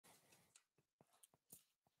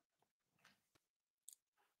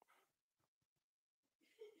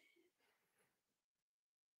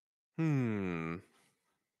Hmm.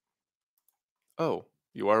 Oh,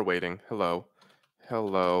 you are waiting. Hello.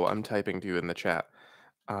 Hello. I'm typing to you in the chat.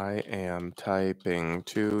 I am typing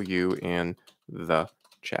to you in the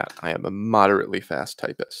chat. I am a moderately fast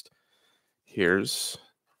typist. Here's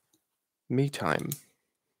me time.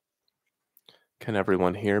 Can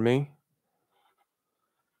everyone hear me?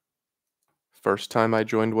 First time I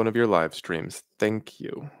joined one of your live streams. Thank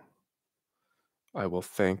you. I will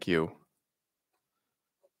thank you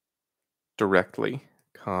directly,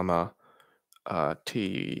 comma,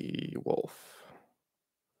 T Wolf.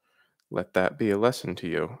 Let that be a lesson to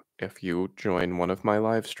you. If you join one of my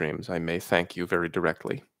live streams, I may thank you very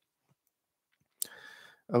directly.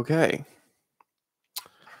 Okay.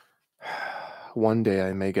 One day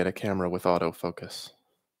I may get a camera with autofocus.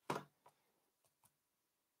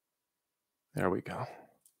 There we go.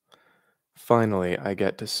 Finally, I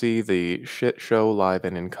get to see the shit show live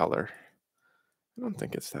and in color. I don't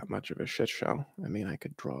think it's that much of a shit show. I mean, I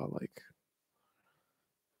could draw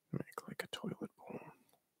make like a toilet bowl.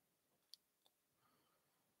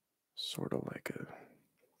 Sort of like a,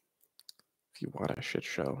 if you want a shit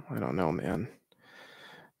show. I don't know, man.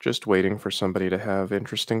 Just waiting for somebody to have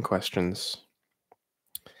interesting questions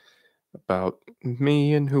about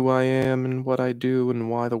me and who I am and what I do and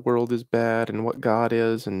why the world is bad and what God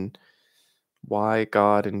is and why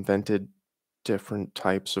God invented different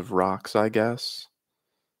types of rocks, I guess.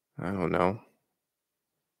 I don't know.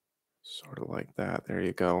 Sort of like that. There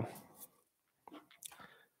you go.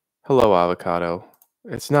 Hello, avocado.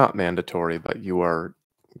 It's not mandatory, but you're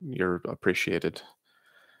appreciated.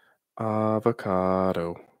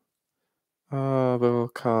 Avocado.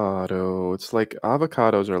 Avocado. It's like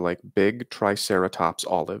avocados are like big triceratops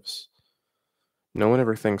olives. No one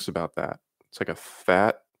ever thinks about that. It's like a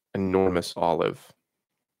fat, enormous olive.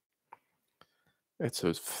 It's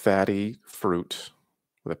a fatty fruit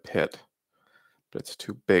with a pit, but it's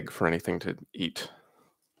too big for anything to eat.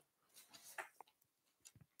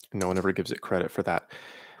 No one ever gives it credit for that.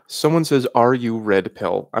 Someone says, "Are you red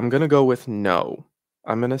pill?" I'm gonna go with no.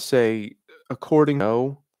 I'm gonna say, according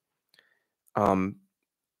no, um,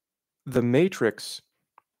 the Matrix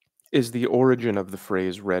is the origin of the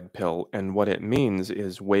phrase red pill, and what it means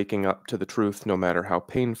is waking up to the truth no matter how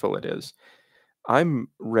painful it is. I'm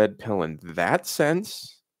red pill in that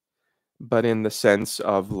sense, but in the sense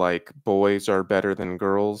of like boys are better than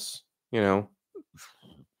girls, you know,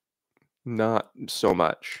 not so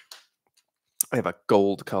much. I have a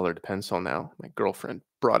gold colored pencil now. My girlfriend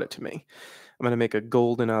brought it to me. I'm going to make a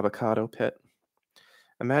golden avocado pit.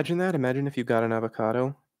 Imagine that. Imagine if you got an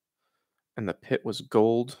avocado and the pit was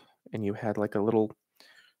gold and you had like a little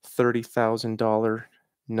 $30,000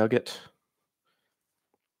 nugget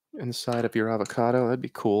inside of your avocado. That'd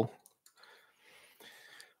be cool.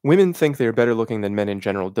 Women think they're better looking than men in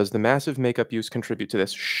general. Does the massive makeup use contribute to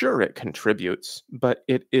this? Sure, it contributes, but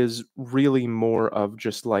it is really more of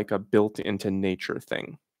just like a built into nature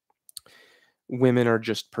thing. Women are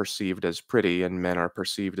just perceived as pretty and men are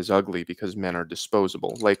perceived as ugly because men are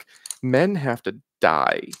disposable. Like men have to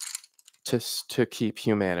die to keep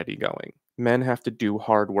humanity going. Men have to do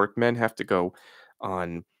hard work. Men have to go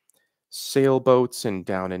on sailboats and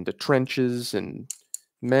down into trenches and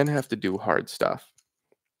men have to do hard stuff.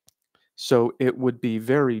 So it would be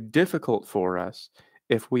very difficult for us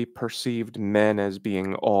if we perceived men as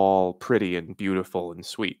being all pretty and beautiful and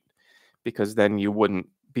sweet, because then you wouldn't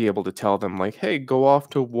be able to tell them, like, hey, go off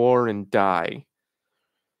to war and die.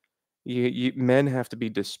 Men have to be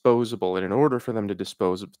disposable, and in order for them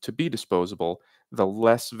to be disposable, the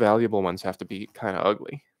less valuable ones have to be kind of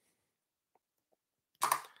ugly.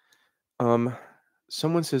 Um,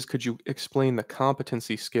 Someone says, could you explain the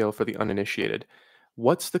competency scale for the uninitiated?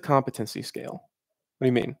 What's the competency scale? What do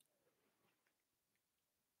you mean?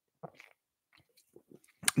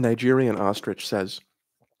 Nigerian Ostrich says,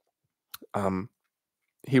 um,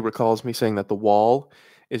 he recalls me saying that the wall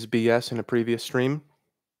is BS in a previous stream.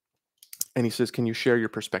 And he says, can you share your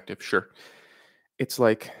perspective? Sure. It's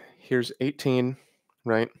like, here's 18,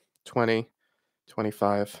 right? 20,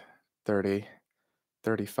 25, 30,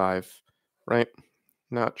 35, right?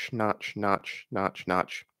 Notch, notch, notch, notch,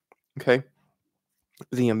 notch. Okay.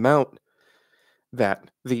 The amount that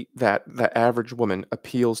the average woman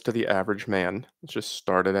appeals to the average man, it's just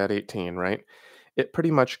started at 18, right? It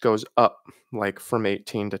pretty much goes up like from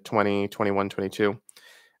 18 to 20, 21, 22.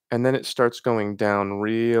 And then it starts going down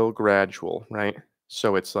real gradual, right?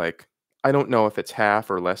 So it's like, I don't know if it's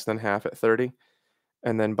half or less than half at 30.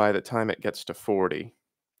 And then by the time it gets to 40,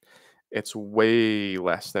 it's way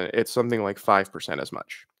less than it's something like 5% as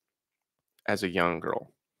much as a young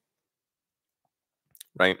girl,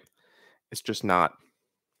 right? It's just not.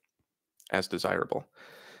 as desirable.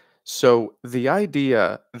 So the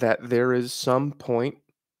idea that there is some point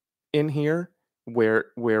in here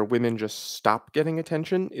where women just stop getting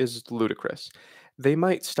attention is ludicrous. They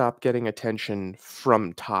might stop getting attention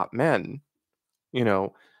from top men, you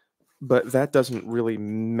know, but that doesn't really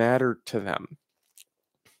matter to them.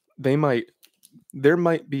 They might there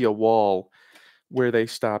might be a wall where they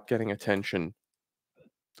stop getting attention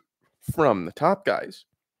from the top guys.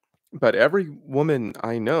 But every woman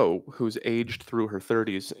I know who's aged through her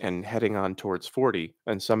 30s and heading on towards 40,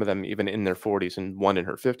 and some of them even in their 40s and one in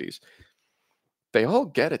her 50s, they all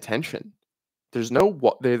get attention. There's no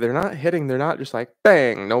they're not hitting, they're not just like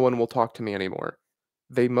bang, no one will talk to me anymore.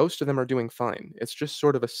 Most of them are doing fine. It's just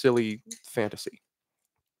sort of a silly fantasy.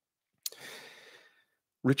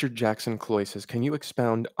 Richard Jackson Cloy says, "Can you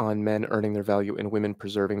expound on men earning their value and women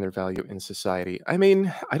preserving their value in society?" I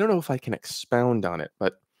mean, I don't know if I can expound on it,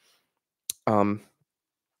 but um,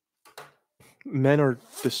 men are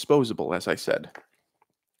disposable, as I said.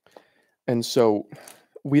 And so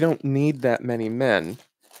we don't need that many men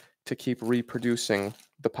to keep reproducing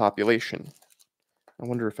the population. I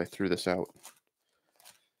wonder if I threw this out.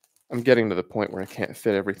 I'm getting to the point where I can't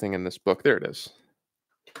fit everything in this book. There it is.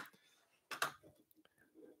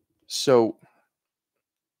 So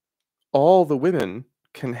all the women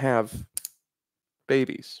can have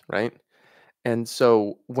babies, right? And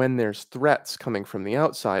so when there's threats coming from the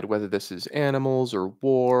outside, whether this is animals or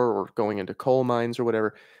war or going into coal mines or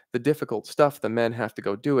whatever, the difficult stuff, the men have to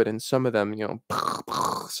go do it. And some of them,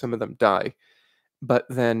 some of them die. But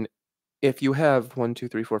then if you have 1, 2,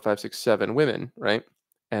 3, 4, 5, 6, 7 women, right?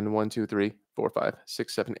 And 1, 2, 3, 4, 5,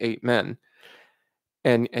 6, 7, 8 men,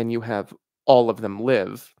 and you have all of them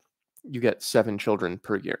live, you get 7 children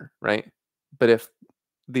per year, right? But if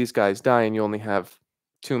these guys die and you only have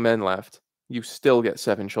 2 men left, you still get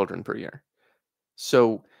 7 children per year.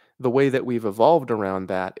 So the way that we've evolved around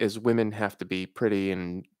that is women have to be pretty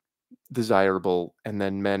and desirable, and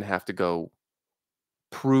then men have to go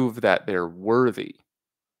prove that they're worthy.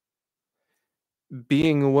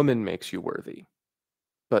 Being a woman makes you worthy,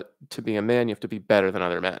 but to be a man, you have to be better than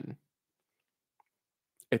other men.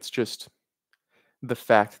 It's just the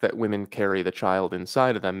fact that women carry the child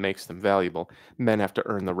inside of them makes them valuable. Men have to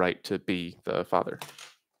earn the right to be the father.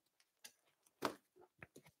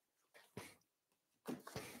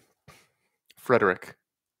 Frederick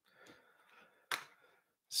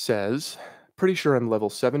says, "Pretty sure I'm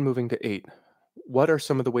level 7 moving to 8. What are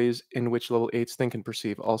some of the ways in which level 8s think and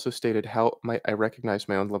perceive? Also stated, how might I recognize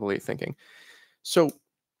my own level 8 thinking?" So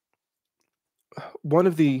one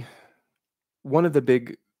of the one of the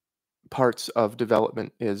big parts of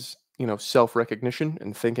development is, self-recognition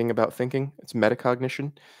and thinking about thinking. It's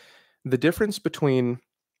metacognition. The difference between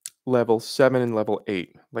level 7 and level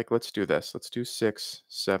 8, like let's do this. Let's do 6,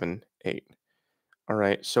 7, 8. All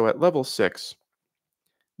right. So at level 6,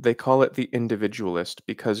 they call it the individualist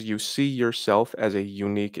because you see yourself as a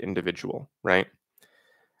unique individual, right?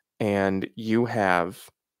 And you have,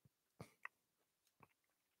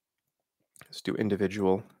 let's do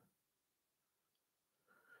individual,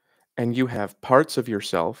 and you have parts of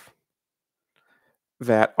yourself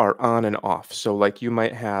that are on and off. So, like, you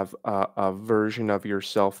might have a version of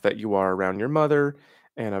yourself that you are around your mother,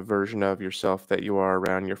 and a version of yourself that you are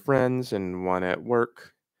around your friends, and one at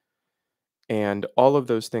work. And all of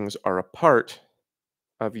those things are a part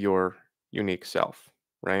of your unique self,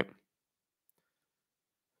 right?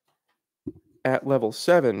 At level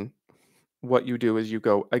 7, what you do is you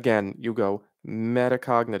go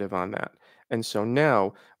metacognitive on that. And so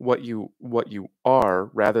now what you are,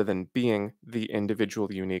 rather than being the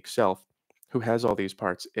individual unique self who has all these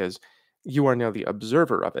parts, is you are now the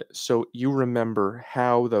observer of it. So you remember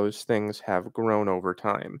how those things have grown over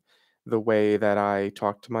time. The way that I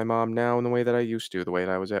talk to my mom now and the way that I used to, the way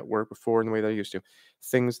that I was at work before and the way that I used to,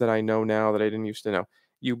 things that I know now that I didn't used to know.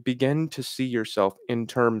 You begin to see yourself in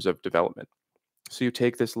terms of development. So you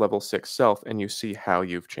take this level 6 self and you see how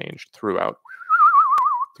you've changed throughout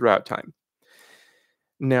time.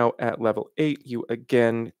 Now at level 8, you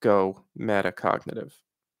again go metacognitive.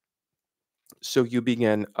 So you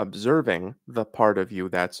begin observing the part of you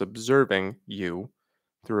that's observing you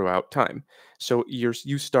throughout time. So you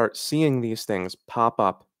start seeing these things pop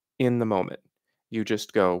up in the moment. You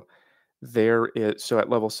just go, there is, so at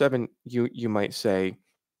level 7, you might say,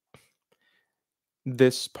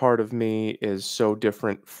 this part of me is so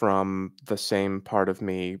different from the same part of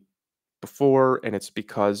me before, and it's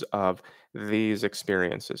because of these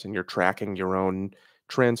experiences, and you're tracking your own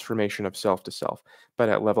transformation of self to self. But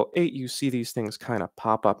at level 8, you see these things kind of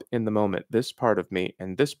pop up in the moment. This part of me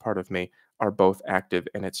and this part of me are both active,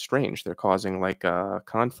 and it's strange. They're causing like a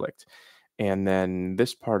conflict. And then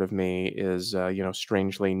this part of me is,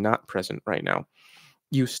 strangely not present right now.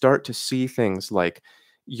 You start to see things like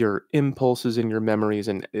your impulses and your memories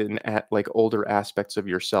and at like older aspects of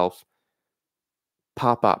yourself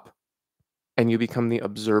pop up, and you become the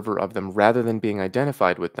observer of them rather than being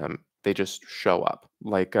identified with them. They just show up.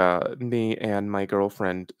 Like me and my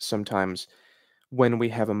girlfriend, sometimes when we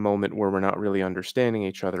have a moment where we're not really understanding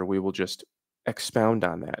each other, we will just expound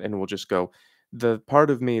on that and we'll just go, the part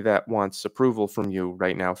of me that wants approval from you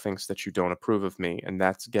right now thinks that you don't approve of me. And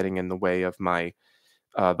that's getting in the way of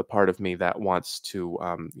the part of me that wants to,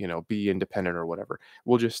 be independent or whatever.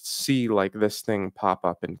 We'll just see like this thing pop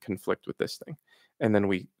up and conflict with this thing. And then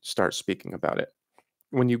we start speaking about it.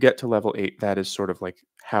 When you get to level 8, that is sort of like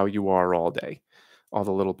how you are all day. All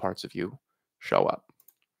the little parts of you show up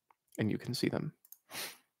and you can see them.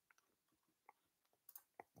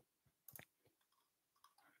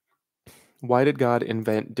 Why did God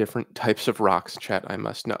invent different types of rocks, chat? I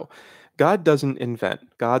must know. God doesn't invent,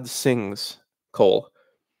 God sings, Cole.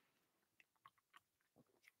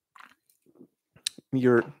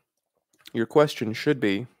 Your your question should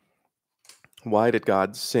be, why did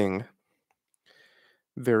God sing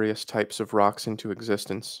various types of rocks into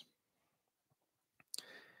existence?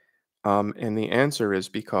 And the answer is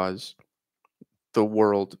because the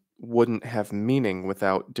world wouldn't have meaning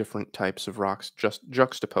without different types of rocks just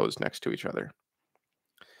juxtaposed next to each other.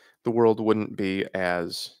 The world wouldn't be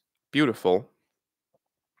as beautiful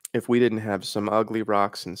if we didn't have some ugly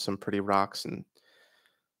rocks and some pretty rocks and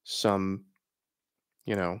some,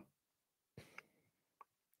 you know,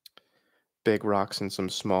 big rocks and some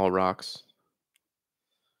small rocks.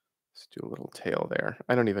 Let's do a little tail there.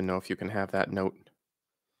 I don't even know if you can have that note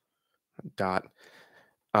dot.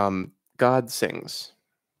 God sings.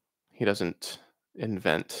 He doesn't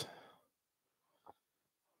invent.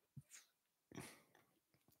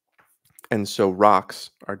 And so rocks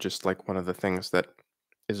are just like one of the things that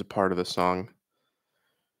is a part of the song.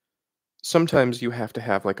 Sometimes you have to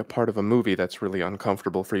have like a part of a movie that's really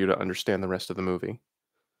uncomfortable for you to understand the rest of the movie.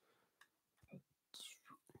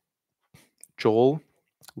 Joel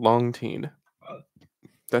Longteen.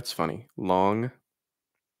 That's funny. Long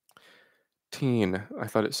teen. I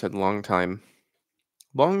thought it said long time.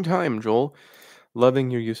 Long time, Joel.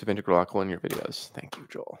 Loving your use of integral alcohol in your videos. Thank you,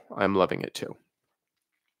 Joel. I'm loving it too.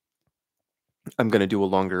 I'm going to do a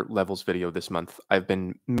longer levels video this month. I've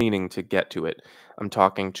been meaning to get to it. I'm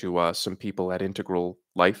talking to some people at Integral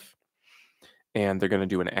Life, and they're going to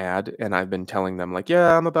do an ad. And I've been telling them, like,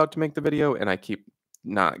 yeah, I'm about to make the video, and I keep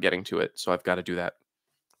not getting to it. So I've got to do that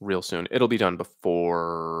real soon. It'll be done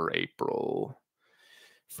before April.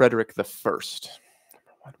 Frederick the First.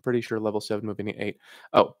 I'm pretty sure level 7 moving to 8.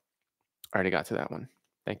 Oh, I already got to that one.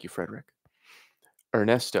 Thank you, Frederick.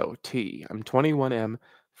 Ernesto T. I'm 21M,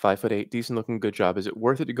 5'8", decent looking, good job. Is it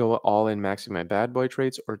worth it to go all in maxing my bad boy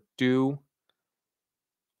traits or do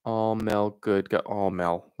all Mel good guy? All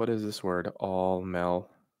Mel. What is this word? All Mel.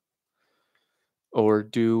 Or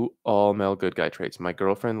do all Mel good guy traits? My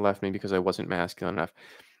girlfriend left me because I wasn't masculine enough.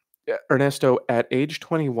 Ernesto, at age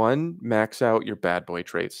 21, max out your bad boy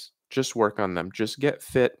traits. Just work on them. Just get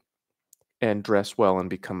fit and dress well and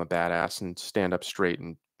become a badass and stand up straight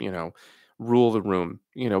and, rule the room.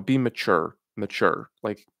 Be mature,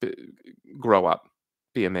 like grow up,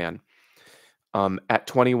 be a man. At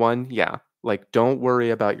 21, yeah, like don't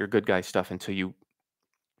worry about your good guy stuff until you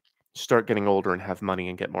start getting older and have money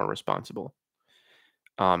and get more responsible.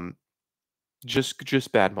 Um,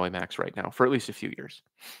 just bad boy max right now for at least a few years.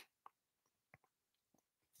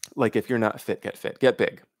 Like if you're not fit, get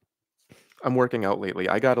big. I'm working out lately.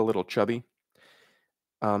 I got a little chubby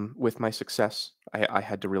with my success. I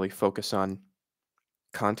had to really focus on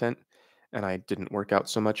content and I didn't work out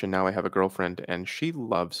so much. And now I have a girlfriend and she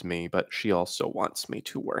loves me, but she also wants me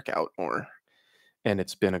to work out more. And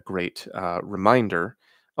it's been a great reminder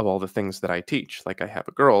of all the things that I teach. Like I have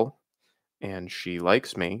a girl and she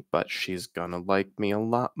likes me, but she's gonna like me a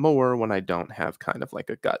lot more when I don't have kind of like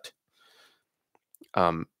a gut.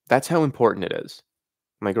 That's how important it is.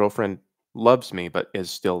 My girlfriend loves me, but is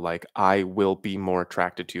still like, I will be more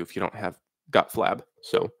attracted to you if you don't have gut flab.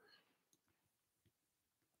 So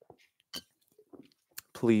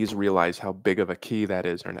please realize how big of a key that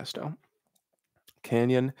is, Ernesto.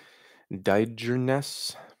 Canyon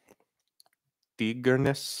Digerness.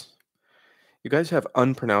 Digerness. You guys have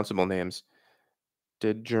unpronounceable names.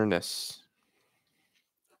 Digerness.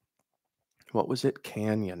 What was it?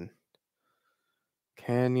 Canyon.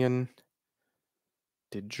 Canyon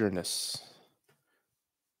Digerness.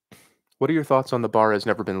 What are your thoughts on the bar has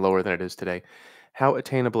never been lower than it is today? How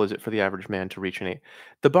attainable is it for the average man to reach an 8?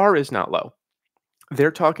 The bar is not low.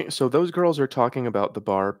 So those girls are talking about the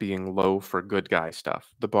bar being low for good guy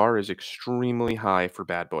stuff. The bar is extremely high for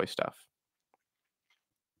bad boy stuff.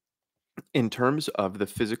 In terms of the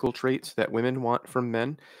physical traits that women want from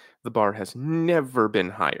men, the bar has never been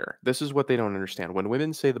higher. This is what they don't understand. When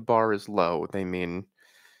women say the bar is low, they mean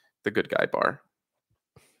the good guy bar.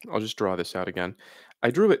 I'll just draw this out again.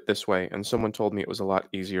 I drew it this way, and someone told me it was a lot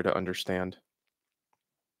easier to understand.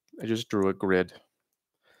 I just drew a grid,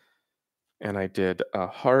 and I did a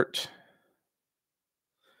heart,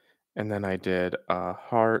 and then I did a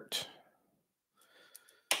heart,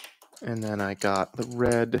 and then I got the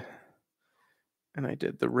red, and I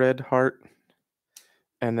did the red heart,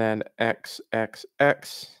 and then X, X,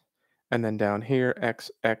 X, and then down here, X,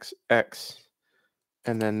 X, X,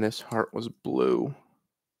 and then this heart was blue,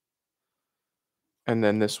 and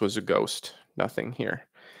then this was a ghost, nothing here.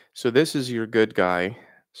 So this is your good guy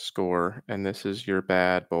score, and this is your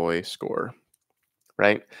bad boy score,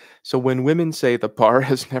 right? So when women say the bar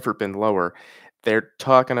has never been lower, they're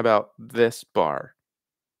talking about this bar.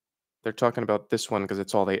 They're talking about this one because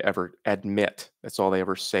it's all they ever admit. That's all they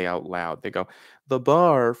ever say out loud. They go, "The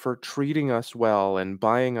bar for treating us well and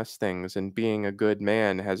buying us things and being a good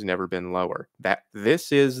man has never been lower." That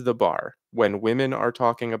this is the bar. When women are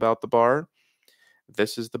talking about the bar,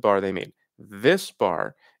 this is the bar they mean. This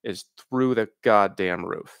bar is through the goddamn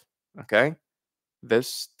roof. Okay?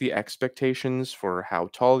 The expectations for how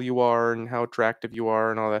tall you are and how attractive you are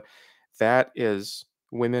and all that, that is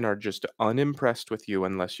women are just unimpressed with you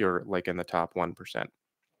unless you're like in the top 1%.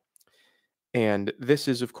 And this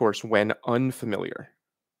is, of course, when unfamiliar.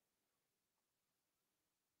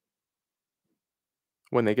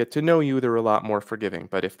 When they get to know you, they're a lot more forgiving.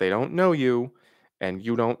 But if they don't know you and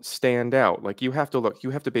you don't stand out, like you have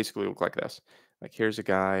to basically look like this. Like here's a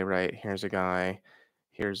guy, right? Here's a guy,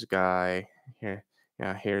 here's a guy, here,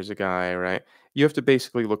 yeah, here's a guy, right? You have to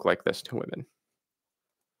basically look like this to women,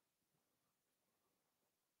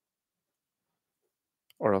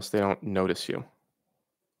 or else they don't notice you.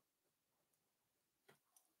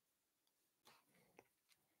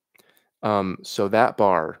 So that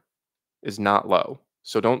bar is not low.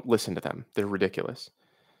 So don't listen to them. They're ridiculous.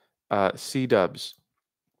 C dubs.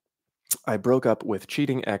 I broke up with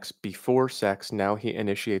cheating ex before sex. Now he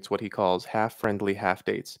initiates what he calls half friendly half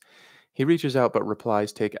dates. He reaches out but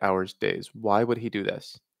replies take hours, days. Why would he do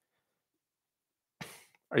this?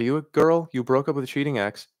 Are you a girl? You broke up with a cheating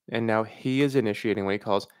ex, and now he is initiating what he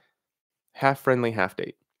calls half friendly half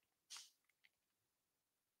date.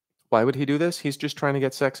 Why would he do this? He's just trying to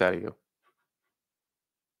get sex out of you.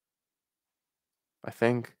 I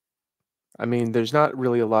think. I mean, there's not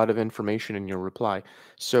really a lot of information in your reply.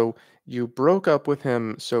 So you broke up with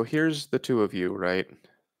him. So here's the two of you, right?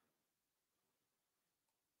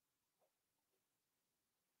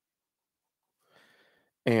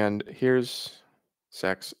 And here's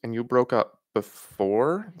sex. And you broke up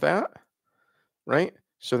before that, right?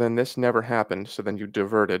 So then this never happened. So then you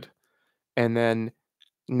diverted. And then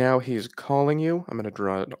now he's calling you. I'm going to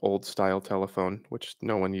draw an old style telephone, which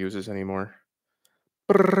no one uses anymore.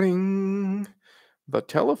 Bring. The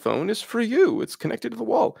telephone is for you. It's connected to the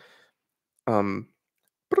wall. Um,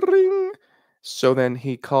 Bring. So then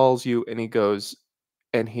he calls you and he goes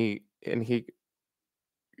and he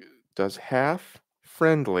does half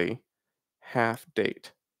friendly, half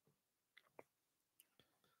date.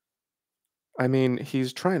 I mean,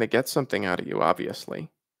 he's trying to get something out of you, obviously.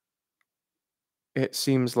 It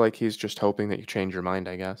seems like he's just hoping that you change your mind,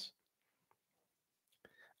 I guess.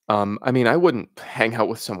 I mean, I wouldn't hang out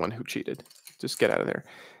with someone who cheated. Just get out of there.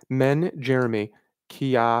 Men, Jeremy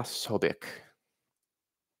Kiasobik.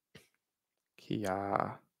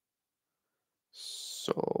 Kiasobik.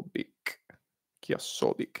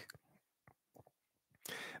 Kiasobik.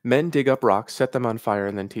 Men dig up rocks, set them on fire,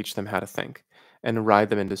 and then teach them how to think and ride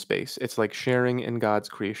them into space. It's like sharing in God's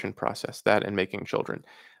creation process, that and making children.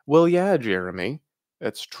 Well, yeah, Jeremy,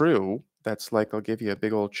 it's true. That's like, I'll give you a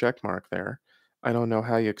big old check mark there. I don't know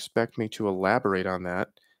how you expect me to elaborate on that.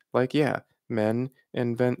 Like, yeah, men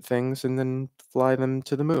invent things and then fly them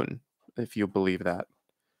to the moon, if you believe that.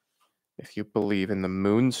 If you believe in the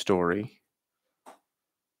moon story.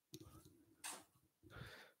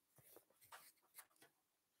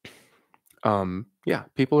 Yeah,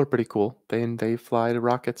 people are pretty cool. They fly the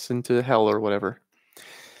rockets into hell or whatever.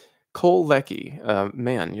 Cole Lecky,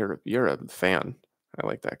 man, you're a fan. I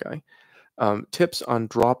like that guy. Tips on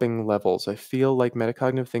dropping levels. I feel like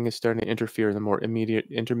metacognitive thing is starting to interfere in the more immediate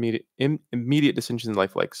decisions in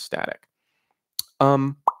life, like static.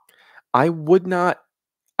 Um, I would not.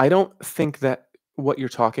 I don't think that what you're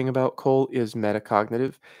talking about, Cole, is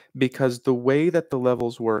metacognitive because the way that the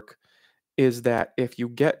levels work is that if you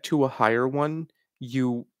get to a higher one,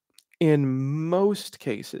 you in most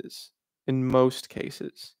cases,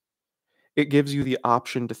 it gives you the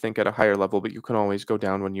option to think at a higher level, but you can always go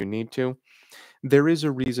down when you need to. There is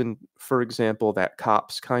a reason, for example, that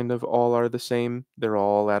cops kind of all are the same. They're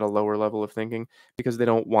all at a lower level of thinking because they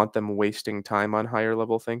don't want them wasting time on higher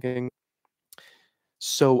level thinking.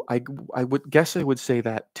 So I would guess I would say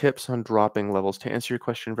that tips on dropping levels, to answer your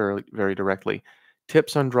question very very directly,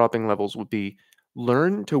 tips on dropping levels would be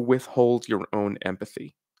learn to withhold your own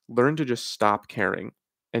empathy. Learn to just stop caring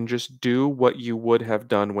and just do what you would have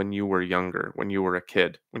done when you were younger, when you were a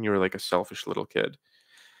kid, when you were like a selfish little kid.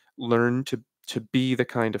 Learn to be the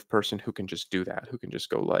kind of person who can just do that, who can just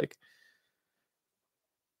go like,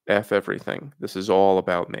 F everything. This is all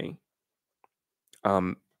about me.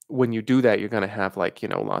 um, when you do that, you're going to have like,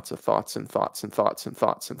 lots of thoughts and thoughts and thoughts and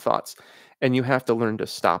thoughts and thoughts. And you have to learn to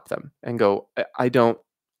stop them and go, I don't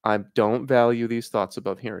value these thoughts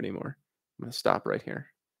above here anymore. I'm going to stop right here.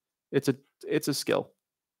 It's a, it's a skill.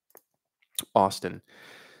 Austin.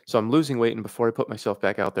 So I'm losing weight. And before I put myself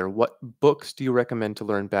back out there, what books do you recommend to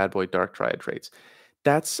learn bad boy dark triad traits?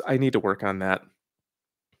 I need to work on that.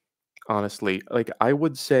 Honestly, like I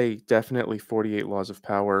would say definitely 48 Laws of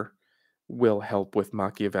Power will help with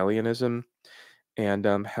Machiavellianism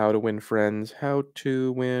and how to win friends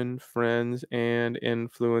and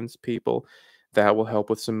influence people. That will help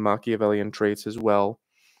with some Machiavellian traits as well.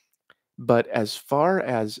 But as far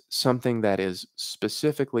as something that is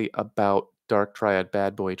specifically about Dark Triad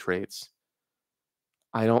bad boy traits,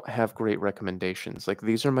 I don't have great recommendations. Like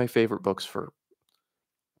these are my favorite books for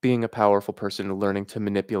being a powerful person and learning to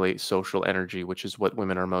manipulate social energy, which is what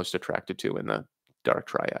women are most attracted to in the Dark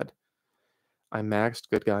Triad. I'm maxed,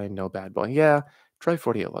 good guy, no bad boy. Yeah, try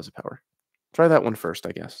 48 Laws of Power. Try that one first,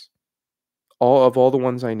 I guess. All the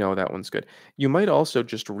ones I know, that one's good. You might also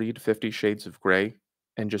just read 50 Shades of Grey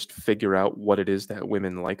and just figure out what it is that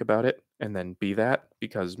women like about it and then be that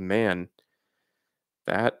because man,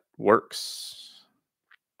 that works.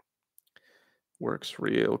 Works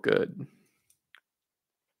real good.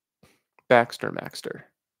 Baxter Maxter.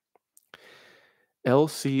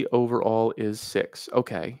 LC overall is 6.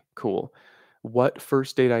 Okay, cool. What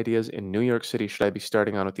first date ideas in New York City should I be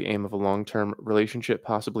starting on with the aim of a long term relationship,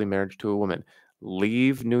 possibly marriage to a woman?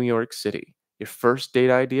 Leave New York City. Your first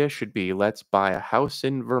date idea should be let's buy a house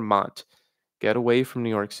in Vermont. Get away from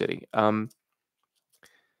New York City.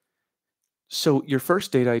 So your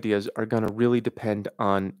first date ideas are going to really depend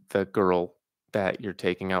on the girl that you're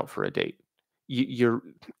taking out for a date. You're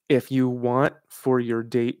if you want for your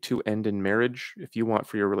date to end in marriage, if you want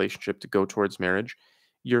for your relationship to go towards marriage,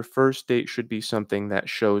 your first date should be something that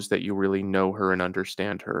shows that you really know her and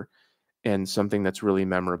understand her and something that's really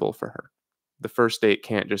memorable for her. The first date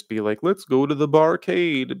can't just be like, "Let's go to the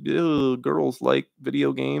barcade. Ugh, girls like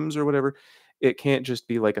video games or whatever." It can't just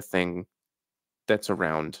be like a thing that's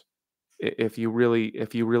around. If you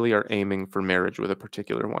really are aiming for marriage with a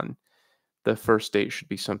particular one, the first date should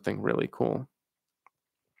be something really cool.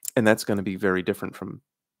 And that's going to be very different from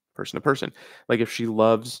person to person. Like if she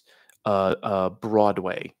loves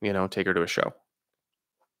Broadway, take her to a show.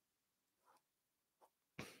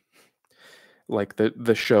 Like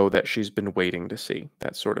the show that she's been waiting to see,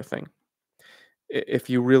 that sort of thing. If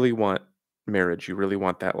you really want marriage, you really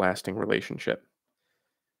want that lasting relationship.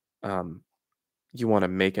 Um, you want to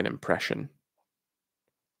make an impression,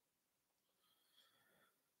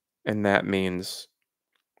 and that means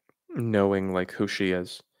knowing like who she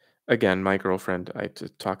is. Again, my girlfriend,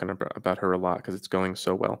 talking about her a lot because it's going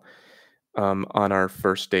so well. On our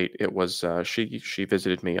first date, it was she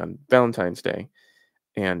visited me on Valentine's Day,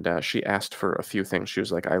 and she asked for a few things. She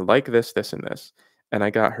was like, "I like this, this, and this," and I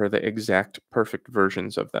got her the exact perfect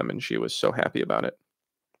versions of them, and she was so happy about it.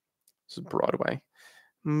 This is Broadway.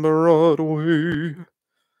 Broadway.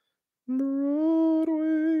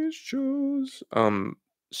 Broadway shows.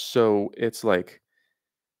 So it's like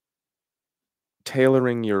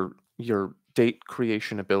tailoring your date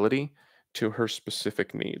creation ability to her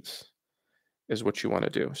specific needs is what you want to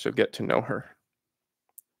do. So get to know her.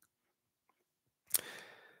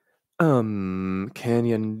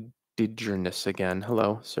 Canyon Digerness again.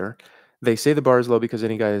 Hello, sir. They say the bar is low because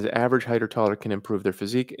any guy is average height or taller can improve their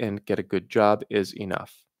physique and get a good job is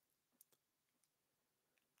enough.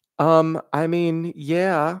 I mean,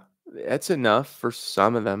 yeah, it's enough for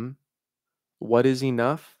some of them. What is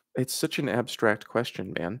enough? It's such an abstract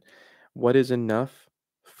question, man. What is enough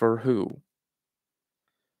for who?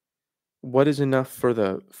 What is enough for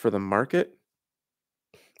the market?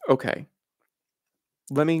 Okay.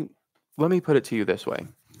 Let me let me put it to you this way.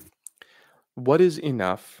 What is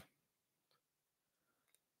enough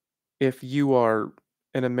if you are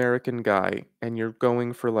an American guy and you're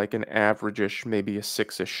going for like an average-ish, maybe a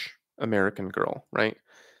six-ish American girl, right?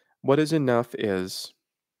 What is enough is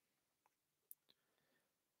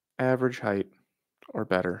average height or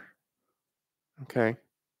better. Okay.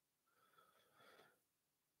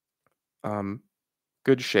 Um,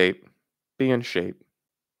 good shape, be in shape,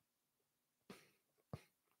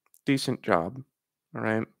 decent job. All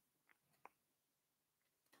right.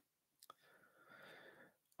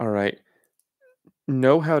 All right.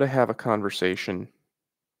 Know how to have a conversation.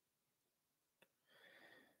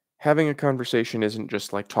 Having a conversation isn't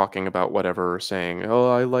just like talking about whatever or saying, oh,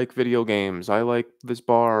 I like video games. I like this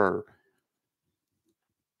bar.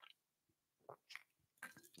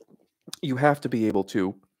 You have to be able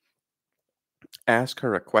to ask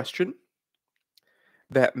her a question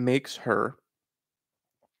that makes her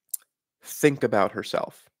think about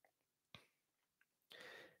herself.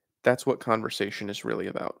 That's what conversation is really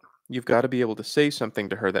about. You've got to be able to say something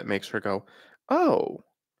to her that makes her go, oh,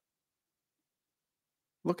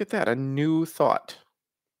 look at that, a new thought,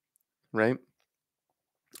 right?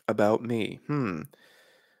 About me.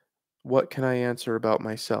 What can I answer about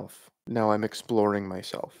myself? Now I'm exploring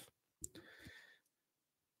myself.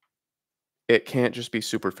 It can't just be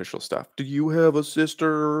superficial stuff. Do you have a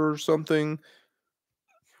sister or something?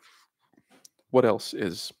 What else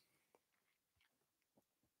is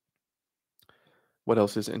what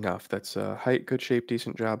else is enough? That's height, good shape,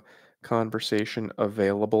 decent job, conversation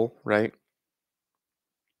available, right?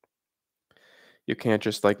 You can't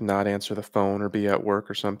just like not answer the phone or be at work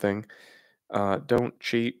or something. Don't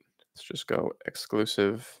cheat. Let's just go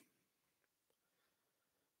exclusive.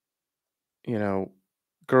 You know,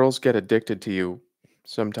 girls get addicted to you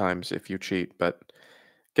sometimes if you cheat, but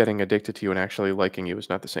getting addicted to you and actually liking you is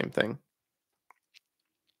not the same thing.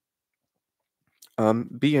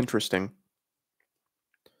 Be interesting.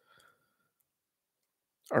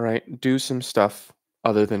 All right. Do some stuff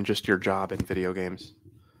other than just your job in video games.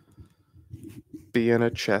 Be in a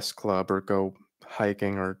chess club or go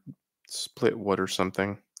hiking or split wood or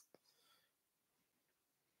something.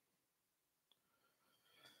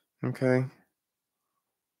 Okay.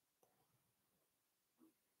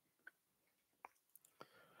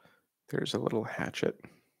 There's a little hatchet.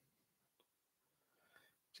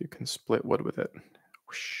 So you can split wood with it.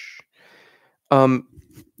 Whoosh. Um,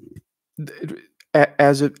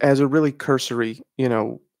 as a really cursory,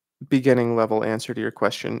 beginning level answer to your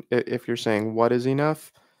question, if you're saying what is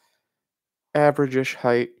enough, average-ish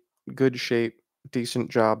height, good shape,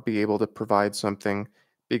 decent job, be able to provide something,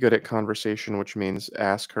 be good at conversation, which means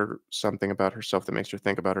ask her something about herself that makes her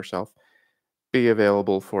think about herself, be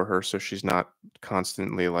available for her so she's not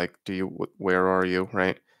constantly like, where are you,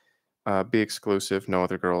 right? Be exclusive, no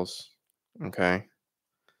other girls, okay?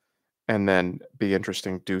 And then be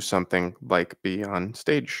interesting, do something like be on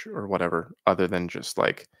stage or whatever, other than just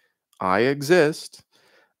like, I exist.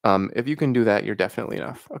 If you can do that, you're definitely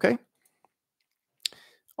enough, okay?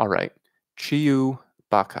 All right. Chiyu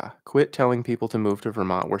Baka. Quit telling people to move to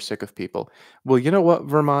Vermont. We're sick of people. Well, you know what,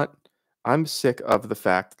 Vermont? I'm sick of the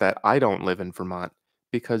fact that I don't live in Vermont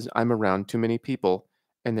because I'm around too many people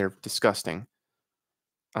and they're disgusting.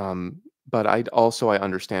 But I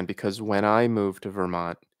understand because when I move to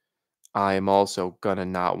Vermont, I'm also gonna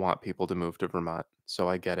not want people to move to Vermont. So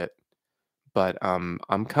I get it. But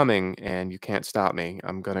I'm coming and you can't stop me.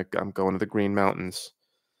 I'm going to the Green Mountains.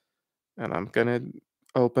 And I'm gonna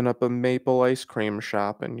open up a maple ice cream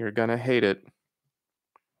shop, and you're gonna hate it.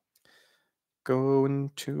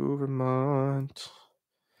 Going to Vermont,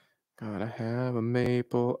 gotta have a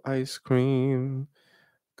maple ice cream.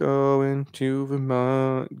 Going to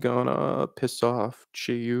Vermont, gonna piss off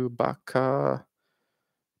Chewbacca.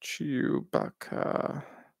 Chewbacca.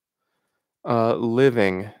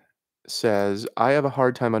 Living says, I have a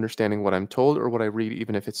hard time understanding what I'm told or what I read,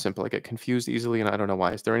 even if it's simple. I get confused easily, and I don't know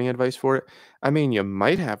why. Is there any advice for it? I mean, you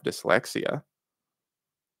might have dyslexia.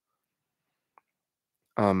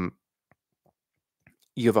 Um,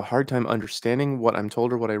 You have a hard time understanding what I'm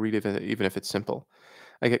told or what I read, even if it's simple.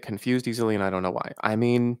 I get confused easily and I don't know why. I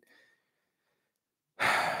mean,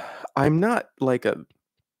 I'm not like a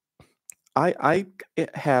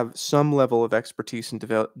have some level of expertise in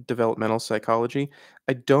developmental psychology.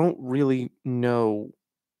 I don't really know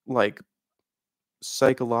like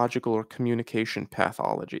psychological or communication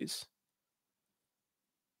pathologies.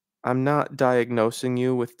 I'm not diagnosing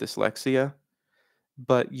you with dyslexia,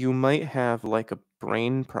 but you might have like a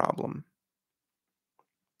brain problem.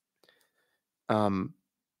 Um,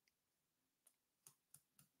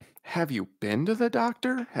 Have you been to the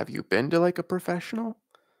doctor? Have you been to, like, a professional?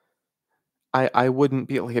 I wouldn't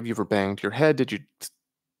be like, have you ever banged your head? Did you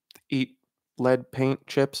eat lead paint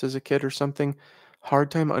chips as a kid or something.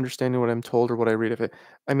 Hard time understanding what I'm told or what I read of it.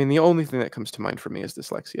 I mean, the only thing that comes to mind for me is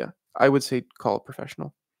dyslexia. I would say call a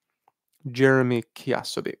professional. Jeremy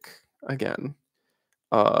Kiasovic again.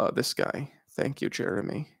 This guy. Thank you,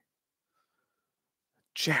 Jeremy.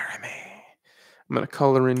 Jeremy. I'm gonna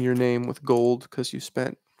color in your name with gold because you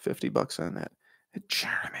spent $50 on that.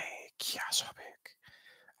 Jeremy Kiasovic.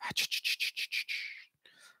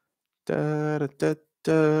 Da, da, da,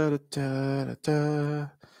 da, da, da, da.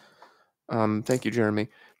 Thank you, Jeremy.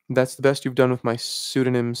 That's the best you've done with my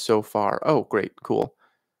pseudonym so far. Oh, great, cool.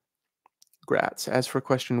 Grats. As for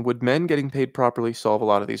question, would men getting paid properly solve a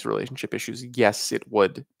lot of these relationship issues? Yes, it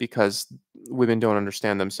would, because women don't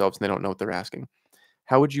understand themselves and they don't know what they're asking.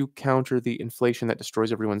 How would you counter the inflation that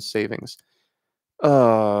destroys everyone's savings?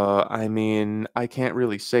 I mean, I can't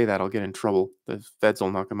really say that. I'll get in trouble. The feds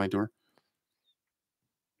will knock on my door.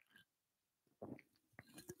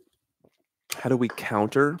 How do we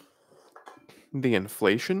counter the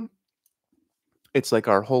inflation? It's like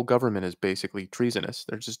our whole government is basically treasonous.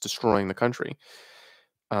 They're just destroying the country.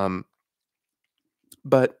 Um,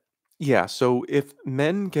 but yeah, so if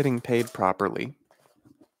men getting paid properly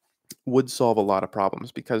would solve a lot of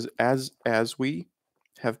problems because as we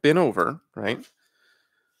have been over, right?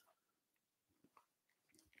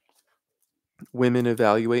 Women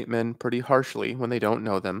evaluate men pretty harshly when they don't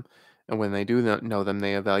know them, and when they do not know them,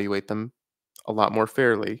 they evaluate them a lot more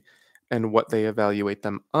fairly. And what they evaluate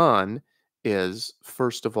them on is,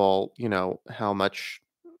 first of all, how much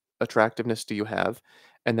attractiveness do you have?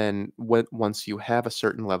 And then once you have a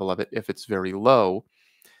certain level of it, if it's very low,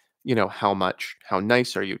 how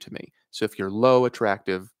nice are you to me? So if you're low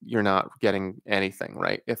attractive, you're not getting anything,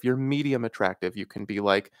 right? If you're medium attractive, you can be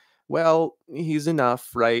like, well, he's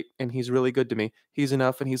enough, right? And he's really good to me. He's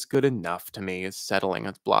enough and he's good enough to me is settling,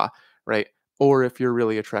 it's blah, right? Or if you're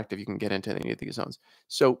really attractive, you can get into any of these zones.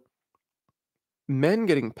 So men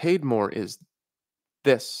getting paid more is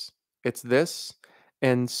this. It's this.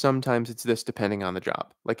 And sometimes it's this depending on the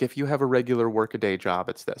job. Like if you have a regular workaday job,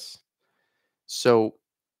 it's this. So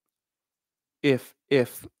if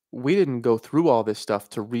we didn't go through all this stuff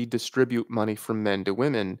to redistribute money from men to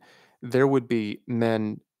women, there would be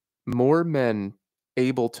more men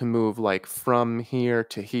able to move like from here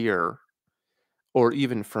to here or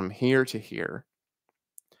even from here to here,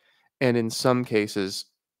 and in some cases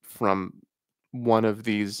from one of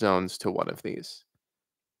these zones to one of these.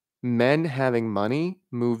 Men having money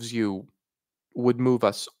would move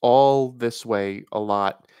us all this way a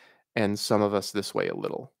lot and some of us this way a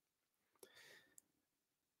little.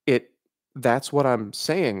 It That's what I'm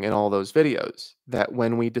saying in all those videos, that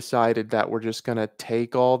when we decided that we're just gonna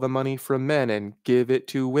take all the money from men and give it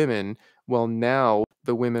to women, well, now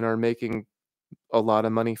the women are making a lot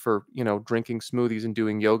of money for, drinking smoothies and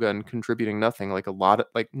doing yoga and contributing nothing, like a lot of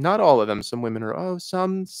like, not all of them, some women are, "Oh,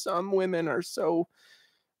 some women are so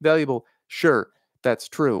valuable." Sure, that's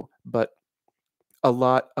true, but a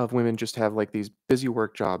lot of women just have, like, these busy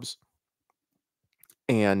work jobs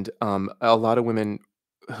and a lot of women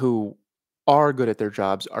who are good at their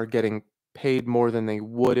jobs are getting paid more than they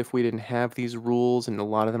would if we didn't have these rules, and a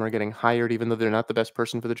lot of them are getting hired even though they're not the best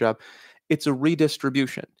person for the job. It's a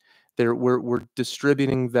redistribution. We're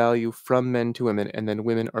distributing value from men to women, and then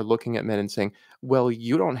women are looking at men and saying, well,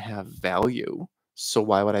 you don't have value, so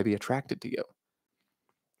why would I be attracted to you?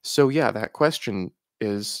 So yeah, that question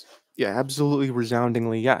is, yeah, absolutely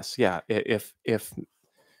resoundingly yes. Yeah, if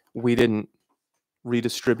we didn't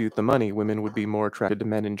redistribute the money, women would be more attracted to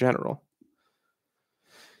men in general.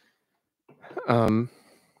 Um,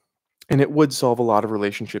 and it would solve a lot of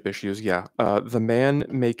relationship issues. Yeah. The man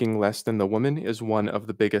making less than the woman is one of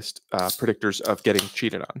the biggest predictors of getting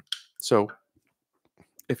cheated on. So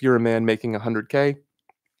if you're a man making 100K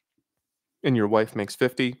and your wife makes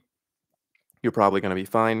 50, you're probably going to be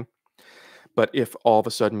fine. But if all of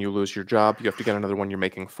a sudden you lose your job, you have to get another one, you're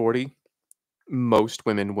making 40, most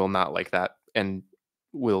women will not like that and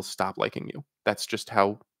will stop liking you. That's just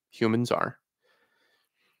how humans are.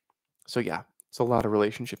 So yeah, it's a lot of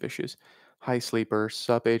relationship issues. Hi sleeper,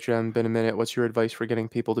 sup HM, been a minute. What's your advice for getting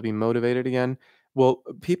people to be motivated again? Well,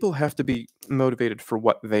 people have to be motivated for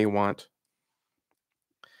what they want.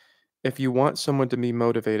 If you want someone to be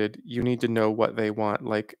motivated, you need to know what they want.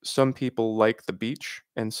 Like some people like the beach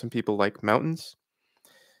and some people like mountains.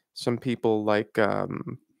 Some people like I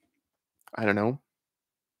don't know,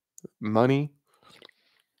 money.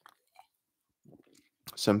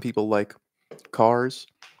 Some people like cars.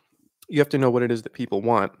 You have to know what it is that people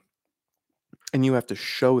want and you have to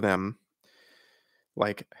show them,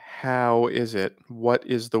 like, how is it? What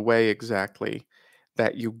is the way exactly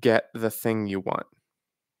that you get the thing you want?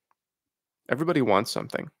 Everybody wants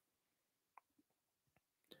something.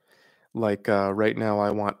 Like right now,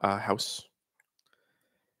 I want a house.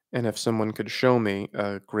 And if someone could show me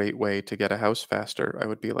a great way to get a house faster, I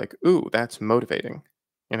would be like, ooh, that's motivating.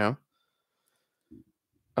 You know,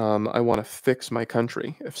 I want to fix my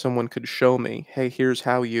country. If someone could show me, hey, here's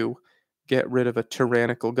how you get rid of a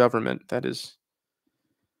tyrannical government that is,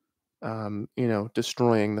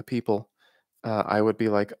 destroying the people, I would be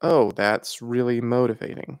like, oh, that's really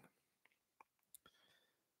motivating.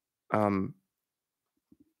 Um,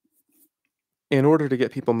 in order to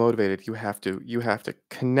get people motivated, you have to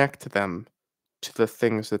connect them to the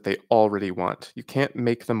things that they already want. You can't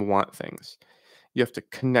make them want things. You have to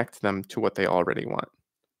connect them to what they already want.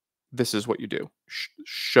 This is what you do.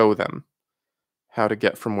 Show them how to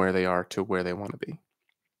get from where they are to where they want to be.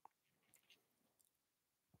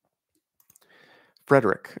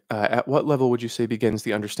 Frederick, at what level would you say begins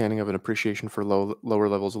the understanding of an appreciation for lower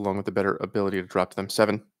levels along with the better ability to drop to them?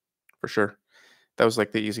 7, for sure. That was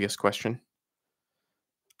like the easiest question.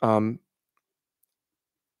 Um,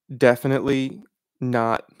 Definitely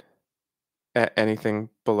not at anything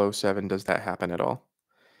below 7 does that happen at all.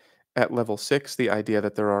 At level 6, the idea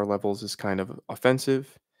that there are levels is kind of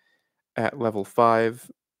offensive. At level 5,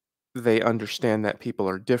 they understand that people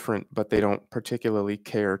are different, but they don't particularly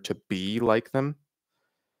care to be like them.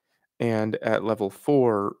 And at level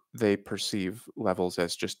 4, they perceive levels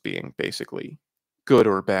as just being basically good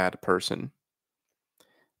or bad person.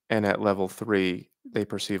 And at level 3, they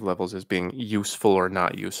perceive levels as being useful or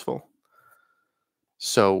not useful.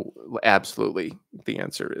 So, absolutely, the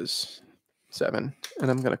answer is 7. And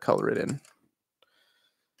I'm going to color it in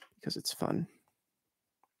because it's fun.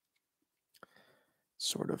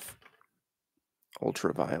 Sort of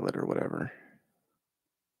ultraviolet or whatever.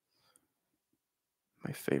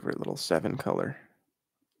 My favorite little 7 color.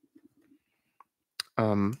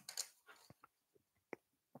 Um,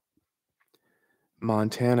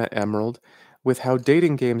 Montana Emerald. With how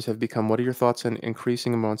dating games have become, what are your thoughts on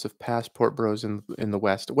increasing amounts of passport bros in the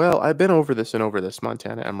West? Well, I've been over this and over this,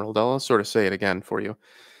 Montana Emerald. I'll sort of say it again for you.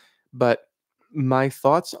 But my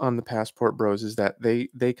thoughts on the passport bros is that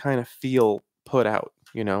they kind of feel put out,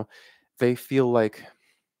 you know. They feel like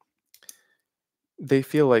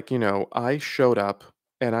I showed up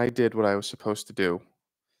and I did what I was supposed to do.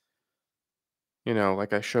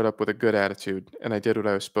 Like I showed up with a good attitude and I did what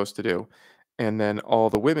I was supposed to do. And then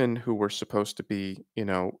all the women who were supposed to be,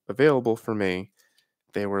 available for me,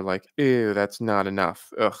 they were like, ew, that's not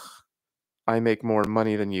enough. Ugh, I make more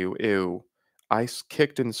money than you. Ew.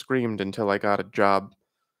 Kicked and screamed until I got a job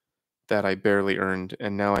that I barely earned.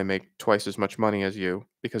 And now I make twice as much money as you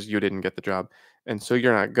because you didn't get the job. And so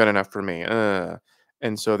you're not good enough for me.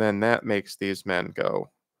 And so then that makes these men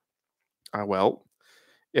go, well,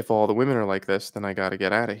 if all the women are like this, then I got to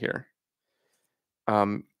get out of here.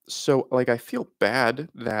 So like I feel bad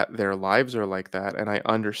that their lives are like that and I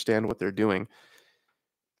understand what they're doing.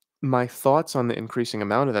 My thoughts on the increasing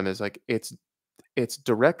amount of them is like it's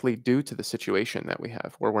directly due to the situation that we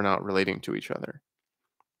have where we're not relating to each other.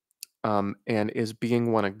 And is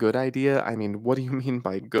being one a good idea? I mean, what do you mean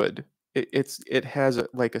by good? It has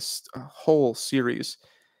a whole series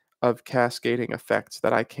of cascading effects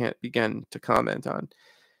that I can't begin to comment on.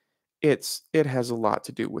 It has a lot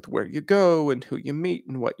to do with where you go and who you meet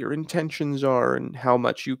and what your intentions are and how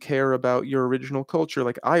much you care about your original culture.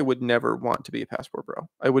 Like I would never want to be a passport bro.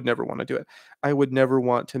 I would never want to do it. I would never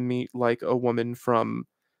want to meet like a woman from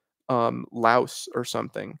Laos or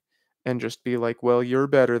something and just be like, "Well, you're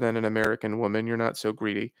better than an American woman. You're not so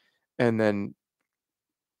greedy." And then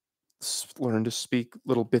learn to speak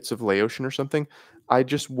little bits of Laotian or something. I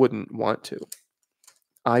just wouldn't want to.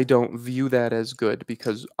 I don't view that as good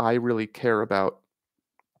because I really care about,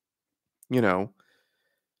 you know,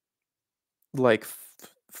 like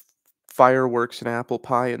fireworks and apple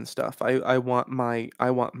pie and stuff. I want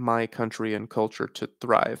my country and culture to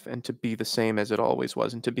thrive and to be the same as it always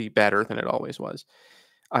was and to be better than it always was.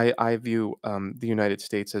 I view the United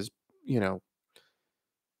States as, you know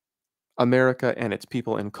America and its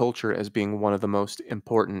people and culture as being one of the most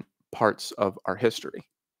important parts of our history.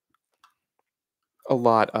 A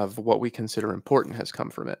lot of what we consider important has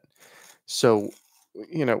come from it. So,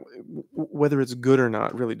 whether it's good or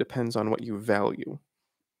not really depends on what you value.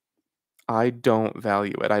 I don't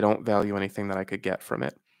value it. I don't value anything that I could get from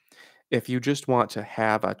it. If you just want to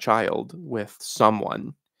have a child with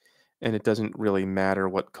someone and it doesn't really matter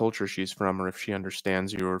what culture she's from or if she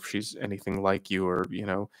understands you or if she's anything like you or,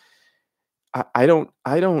 I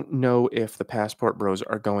don't know if the passport bros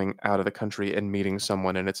are going out of the country and meeting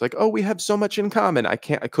someone and it's like, "Oh, we have so much in common." I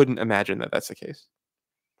couldn't imagine that that's the case.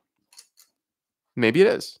 Maybe it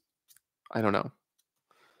is. I don't know,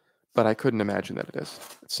 but I couldn't imagine that it is.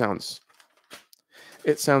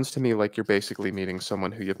 It sounds to me like you're basically meeting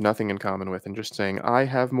someone who you have nothing in common with and just saying, "I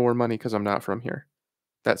have more money because 'cause I'm not from here."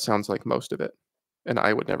 That sounds like most of it, and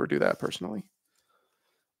I would never do that personally.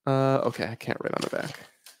 Okay, I can't write on the back.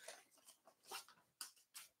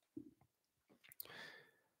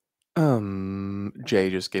 Jay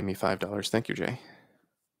just gave me $5. Thank you, Jay.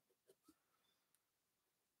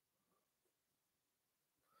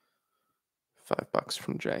 $5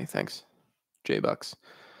 from Jay. Thanks. Jay bucks.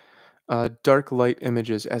 Dark light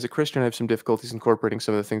images. As a Christian, I have some difficulties incorporating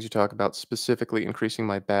some of the things you talk about, specifically increasing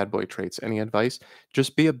my bad boy traits. Any advice?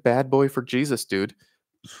 Just be a bad boy for Jesus, dude.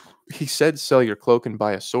 He said, "Sell your cloak and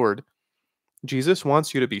buy a sword." Jesus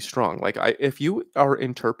wants you to be strong. Like, if you are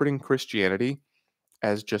interpreting Christianity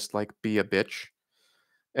as just like be a bitch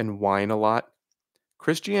and whine a lot,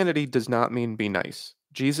 Christianity does not mean be nice.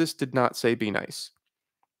 Jesus did not say be nice.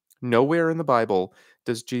 Nowhere in the Bible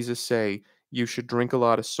does Jesus say you should drink a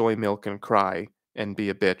lot of soy milk and cry and be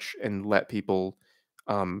a bitch and let people,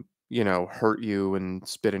 hurt you and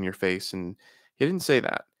spit in your face. And he didn't say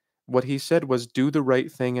that. What he said was do the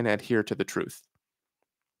right thing and adhere to the truth.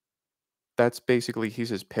 That's basically, he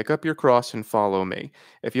says, pick up your cross and follow me.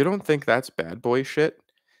 If you don't think that's bad boy shit,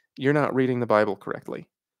 you're not reading the Bible correctly.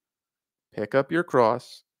 Pick up your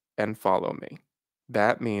cross and follow me.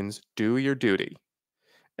 That means do your duty.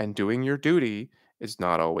 And doing your duty is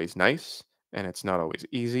not always nice and it's not always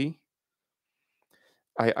easy.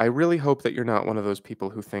 I really hope that you're not one of those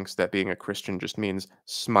people who thinks that being a Christian just means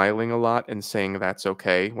smiling a lot and saying that's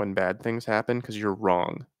okay when bad things happen, because you're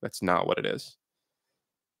wrong. That's not what it is.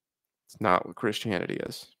 It's not what Christianity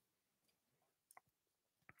is.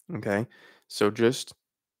 Okay? So just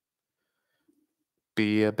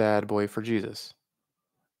be a bad boy for Jesus.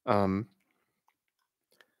 Um,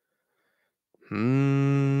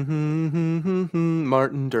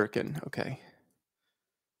 Martin Durkin. Okay.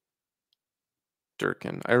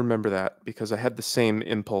 Durkin. I remember that because I had the same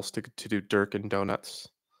impulse to do Durkin donuts.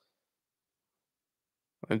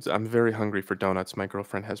 I'm very hungry for donuts. My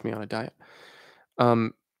girlfriend has me on a diet.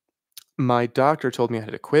 Um, my doctor told me I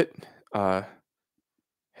had to quit uh,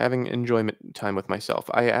 having enjoyment time with myself.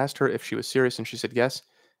 I asked her if she was serious, and she said yes,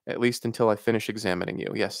 at least until I finish examining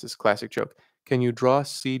you. Yes, this classic joke. Can you draw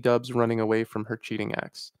C Dubs running away from her cheating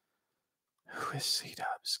ex? Who is C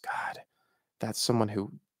Dubs? God, that's someone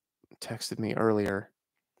who texted me earlier.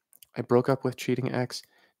 I broke up with cheating ex.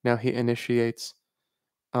 Now he initiates.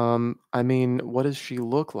 I mean, what does she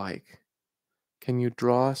look like? Can you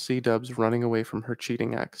draw C Dubs running away from her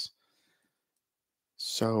cheating ex?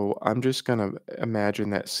 So I'm just gonna imagine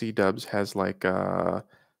that C Dubs has like a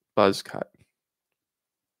buzz cut.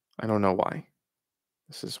 I don't know why.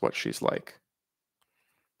 This is what she's like.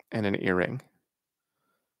 And an earring.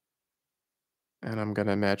 And I'm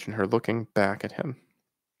gonna imagine her looking back at him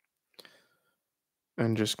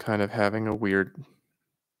and just kind of having a weird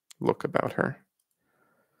look about her.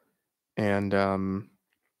 And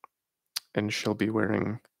and she'll be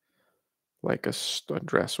wearing like a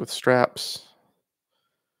dress with straps,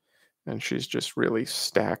 and she's just really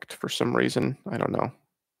stacked for some reason. I don't know.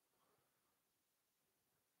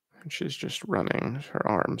 And she's just running. Her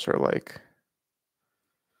arms are like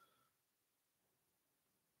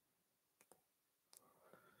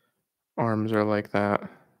that,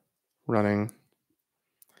 running.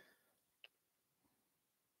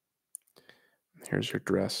 Here's her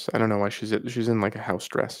dress. I don't know why she's in like a house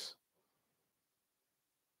dress.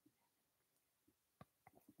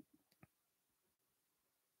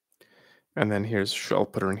 And then I'll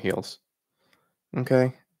put her in heels.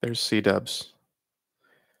 Okay, there's C Dubs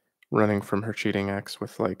running from her cheating ex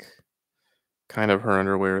with like kind of her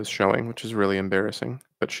underwear is showing, which is really embarrassing.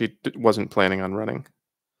 But she wasn't planning on running.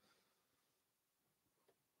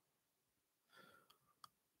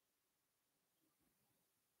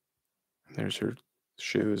 There's her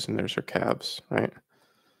shoes and there's her calves, right?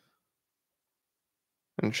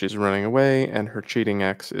 And she's running away, and her cheating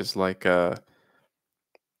ex is like, I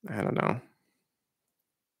don't know,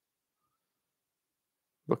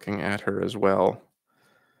 looking at her as well.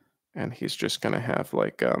 And he's just gonna have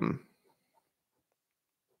like, I'm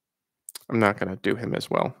not gonna do him as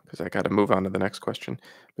well because I got to move on to the next question.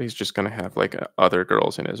 But he's just gonna have like other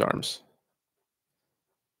girls in his arms.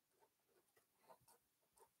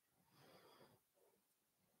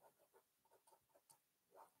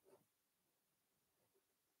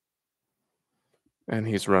 And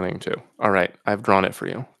he's running too. All right, I've drawn it for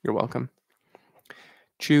you. You're welcome.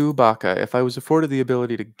 Chewbacca. If I was afforded the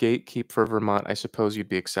ability to gatekeep for Vermont, I suppose you'd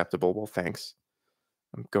be acceptable. Well, thanks.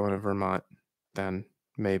 I'm going to Vermont then,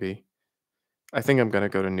 maybe. I think I'm gonna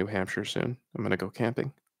go to New Hampshire soon. I'm gonna go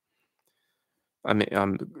camping. I mean,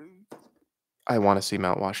 I want to see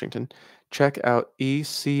Mount Washington. Check out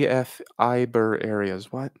ECF Iber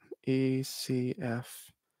areas. What? ECF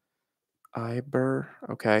Iber.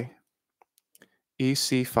 Okay.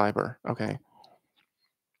 EC fiber. Okay.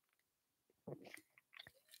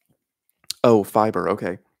 Oh, fiber.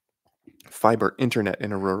 Okay. Fiber internet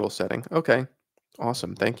in a rural setting. Okay.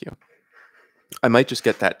 Awesome. Thank you. I might just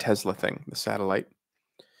get that Tesla thing, the satellite,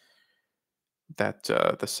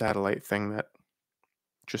 the satellite thing that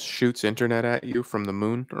just shoots internet at you from the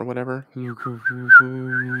moon or whatever.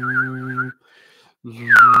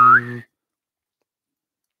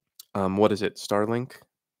 What is it? Starlink?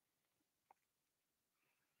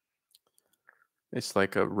 It's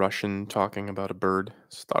like a Russian talking about a bird.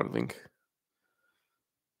 Starlink.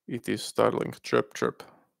 It is Starlink. Chirp, chirp.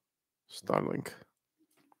 Starlink.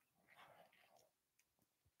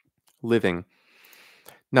 Living.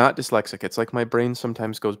 Not dyslexic. It's like my brain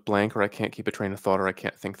sometimes goes blank or I can't keep a train of thought or I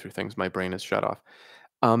can't think through things. My brain is shut off.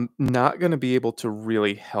 Not going to be able to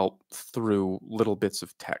really help through little bits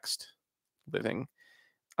of text. Living.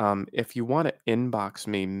 If you want to inbox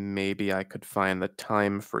me, maybe I could find the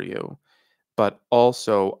time for you. But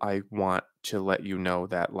also, I want to let you know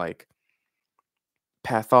that, like,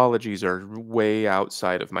 pathologies are way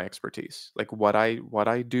outside of my expertise. Like, what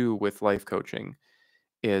I do with life coaching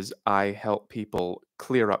is I help people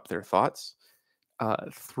clear up their thoughts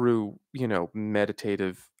through,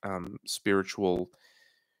 meditative, spiritual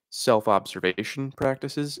self-observation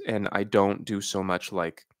practices, and I don't do so much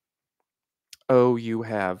like, "Oh, you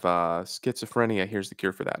have, schizophrenia, here's the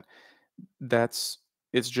cure for that." That's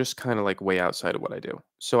it's just kinda, like, way outside of what I do.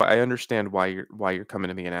 So I understand why you're coming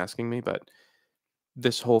to me and asking me, but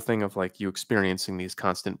this whole thing of, like, you experiencing these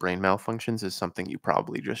constant brain malfunctions is something you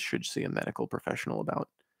probably just should see a medical professional about.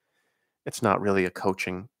 It's not really a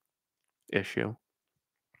coaching issue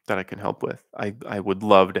that I can help with. I would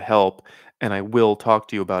love to help, and I will talk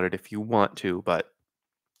to you about it if you want to, but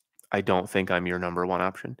I don't think I'm your number one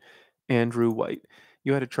option. Andrew White,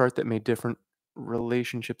 you had a chart that made different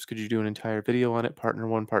relationships. Could you do an entire video on it? Partner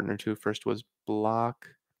one, partner two. First was block.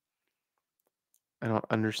 I don't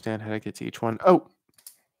understand how to get to each one. Oh,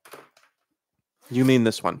 you mean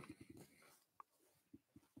this one.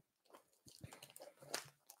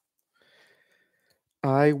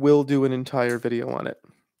 I will do an entire video on it.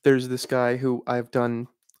 There's this guy who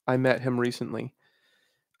I met him recently.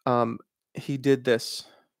 Um, he did this.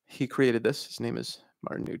 He created this. His name is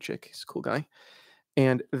Martin Nuchik. He's a cool guy.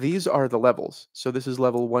 And these are the levels. So this is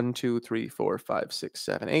level 1, 2, 3, 4, 5, 6,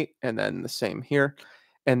 7, 8, and then the same here.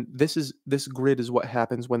 And this grid is what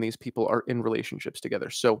happens when these people are in relationships together.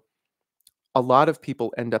 So a lot of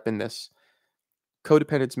people end up in this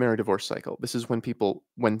codependence marriage divorce cycle. This is when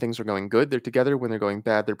things are going good, they're together. When they're going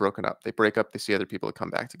bad, they're broken up. They break up, they see other people that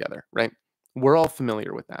come back together, right? We're all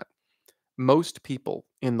familiar with that. Most people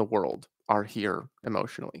in the world are here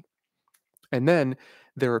emotionally. And then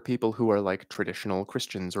there are people who are like traditional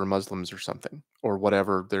Christians or Muslims or something, or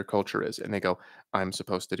whatever their culture is. And they go, I'm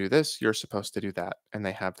supposed to do this, you're supposed to do that. And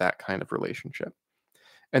they have that kind of relationship.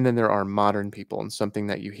 And then there are modern people, and something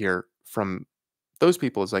that you hear from those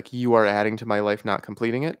people is like, you are adding to my life, not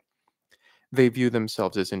completing it. They view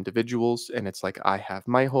themselves as individuals. And it's like, I have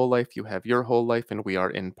my whole life, you have your whole life, and we are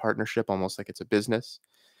in partnership, almost like it's a business.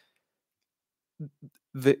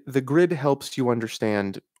 The grid helps you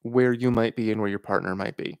understand where you might be and where your partner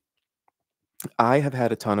might be. I have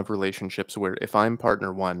had a ton of relationships where if I'm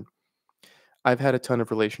partner one, I've had a ton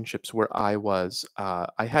of relationships where I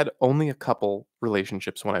had only a couple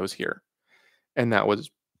relationships when I was here. And that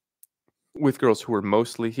was with girls who were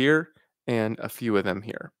mostly here and a few of them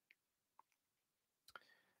here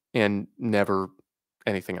and never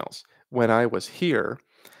anything else. When I was here,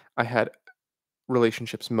 I had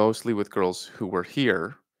relationships mostly with girls who were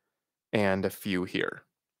here and a few here.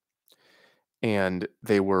 And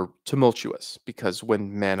they were tumultuous because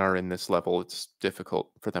when men are in this level, it's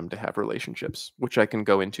difficult for them to have relationships, which I can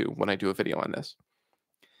go into when I do a video on this.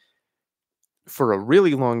 For a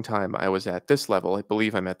really long time, I was at this level. I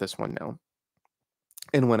believe I'm at this one now.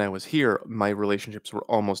 And when I was here, my relationships were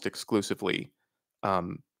almost exclusively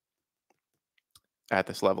um, at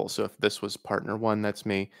this level. So if this was partner one, that's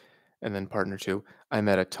me. And then partner two, I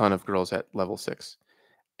met a ton of girls at level 6.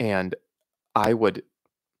 And I would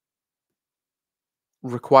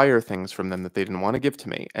require things from them that they didn't want to give to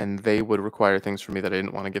me. And they would require things from me that I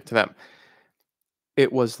didn't want to give to them.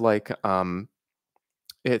 It was like,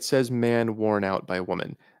 it says man worn out by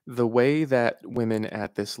woman. The way that women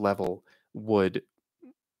at this level would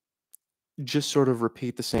just sort of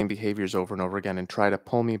repeat the same behaviors over and over again and try to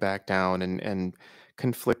pull me back down and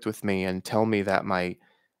conflict with me and tell me that my,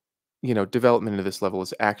 development to this level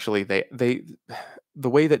is actually they the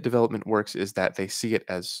way that development works is that they see it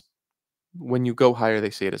as when you go higher, they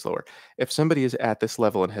see it as lower. If somebody is at this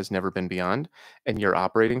level and has never been beyond and you're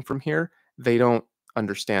operating from here, they don't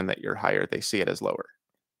understand that you're higher. They see it as lower.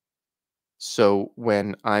 So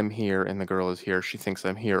when I'm here and the girl is here, she thinks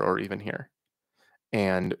I'm here or even here.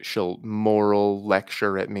 And she'll moral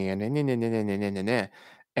lecture at me and "Nah, nah, nah, nah, nah, nah, nah, nah, nah,"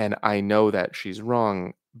 and I know that she's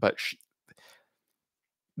wrong, but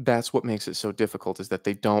that's what makes it so difficult is that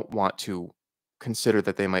they don't want to consider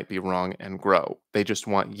that they might be wrong and grow. They just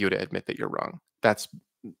want you to admit that you're wrong. That's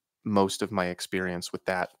most of my experience with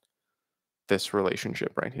this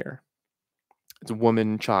relationship right here. It's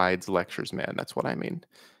woman chides lectures man. That's what I mean.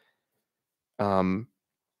 Um,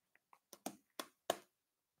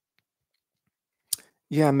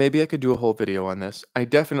 yeah, maybe I could do a whole video on this. I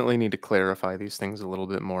definitely need to clarify these things a little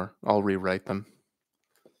bit more. I'll rewrite them.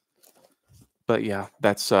 But yeah,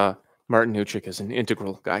 that's Martin Nuchik is an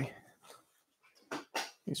integral guy.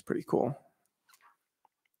 He's pretty cool.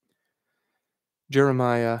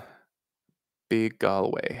 Jeremiah Big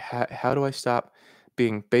Galloway. How do I stop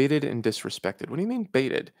being baited and disrespected? What do you mean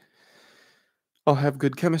baited? I'll have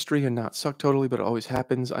good chemistry and not suck totally, but it always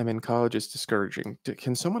happens. I'm in college. It's discouraging.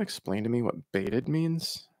 Can someone explain to me what baited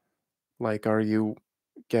means? Like, are you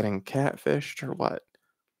getting catfished or what?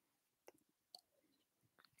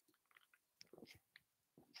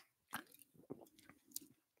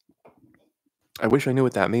 I wish I knew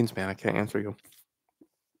what that means, man. I can't answer you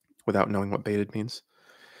without knowing what baited means.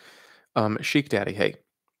 Chic Daddy, hey.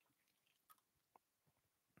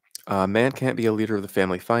 A man can't be a leader of the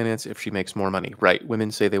family finance if she makes more money. Right.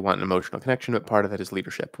 Women say they want an emotional connection, but part of that is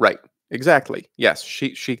leadership. Right. Exactly. Yes.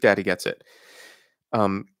 Chic Daddy gets it.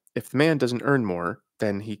 Um, if the man doesn't earn more,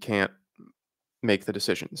 then he can't make the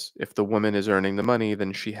decisions. If the woman is earning the money,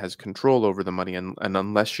 then she has control over the money. And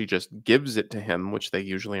unless she just gives it to him, which they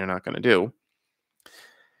usually are not going to do,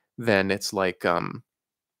 then it's like,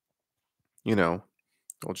 you know,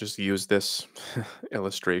 I'll just use this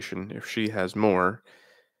illustration. If she has more,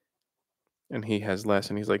 and he has less,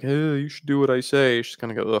 and he's like, "Hey, you should do what I say." She's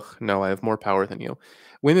gonna go, "Ugh, no, I have more power than you."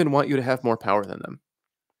 Women want you to have more power than them.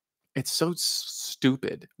 It's so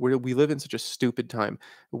stupid. We live in such a stupid time.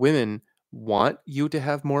 Women want you to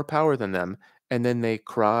have more power than them, and then they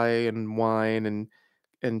cry and whine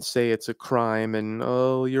and say it's a crime and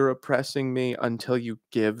oh, you're oppressing me until you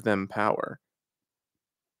give them power.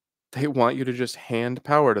 They want you to just hand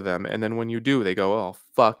power to them, and then when you do, they go, "Oh,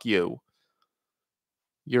 fuck you.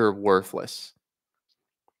 You're worthless."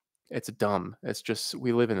 It's dumb. It's just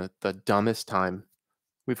we live in the dumbest time.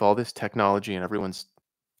 We've all this technology and everyone's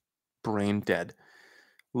brain dead.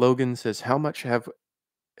 Logan says, how much have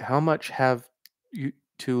how much have you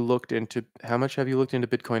looked into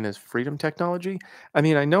Bitcoin as freedom technology?" I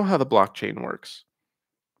mean, I know how the blockchain works.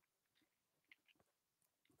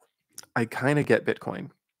 I kind of get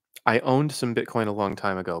Bitcoin. I owned some Bitcoin a long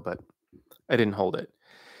time ago, but I didn't hold it.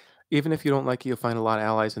 Even if you don't like it, you'll find a lot of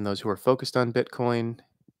allies in those who are focused on Bitcoin.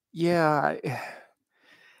 Yeah,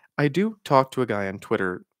 I do talk to a guy on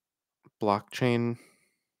Twitter, blockchain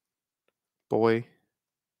boy,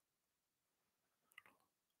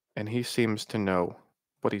 and he seems to know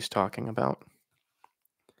what he's talking about.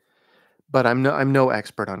 But I'm no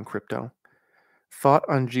expert on crypto. Thought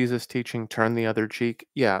on Jesus teaching turn the other cheek.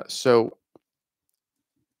 Yeah, so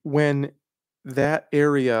when that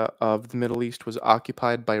area of the Middle East was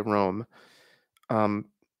occupied by Rome, um,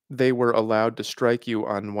 they were allowed to strike you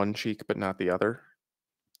on one cheek but not the other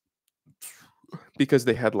because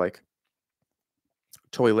they had like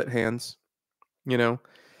toilet hands, you know,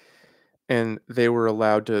 and they were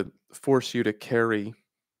allowed to force you to carry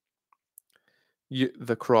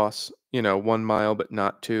the cross, 1 mile but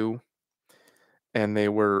not two, and they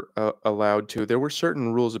were allowed to. There were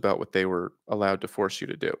certain rules about what they were allowed to force you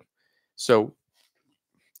to do. So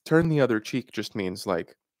turn the other cheek just means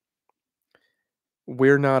like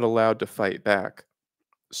we're not allowed to fight back.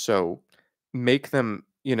 So make them,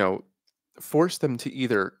 force them to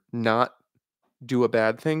either not do a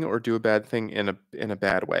bad thing or do a bad thing in a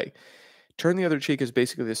bad way. Turn the other cheek is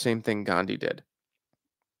basically the same thing Gandhi did.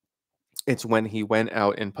 It's when he went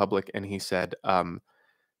out in public and he said, I'm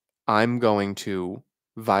going to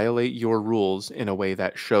violate your rules in a way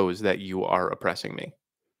that shows that you are oppressing me.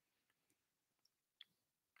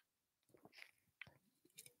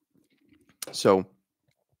 So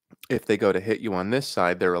if they go to hit you on this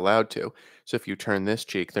side, they're allowed to. So if you turn this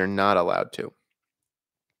cheek, they're not allowed to.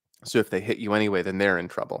 So if they hit you anyway, then they're in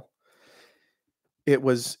trouble. It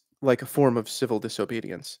was like a form of civil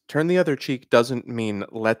disobedience. Turn the other cheek doesn't mean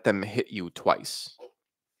let them hit you twice.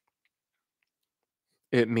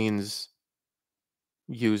 It means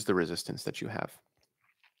use the resistance that you have.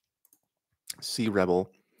 Sea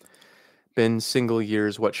Rebel. Been single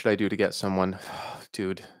years. What should I do to get someone?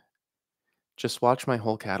 Dude, just watch my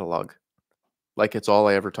whole catalog. Like it's all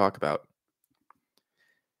I ever talk about.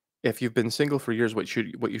 If you've been single for years, what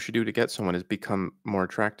you should do to get someone is become more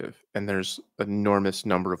attractive. And there's an enormous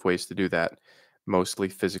number of ways to do that. Mostly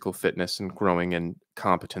physical fitness and growing in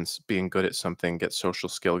competence, being good at something, get social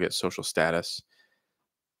skill, get social status.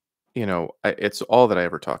 It's all that I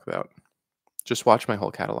ever talk about. Just watch my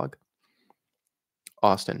whole catalog.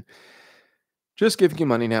 Austin. Just giving you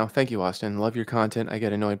money now. Thank you, Austin. Love your content. I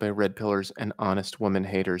get annoyed by red pillars and honest woman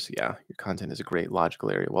haters. Yeah, your content is a great logical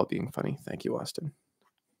area while being funny. Thank you, Austin.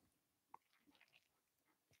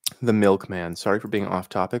 The Milkman. Sorry for being off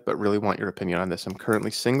topic, but really want your opinion on this. I'm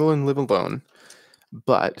currently single and live alone,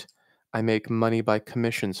 but I make money by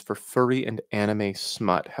commissions for furry and anime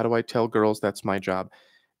smut. How do I tell girls that's my job?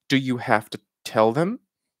 Do you have to tell them?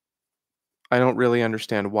 I don't really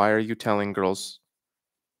understand. Why are you telling girls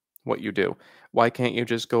what you do? Why can't you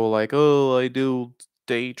just go like, "Oh, I do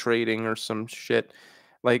day trading or some shit."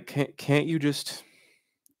 Like can't you just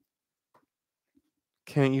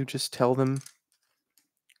tell them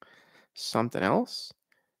something else?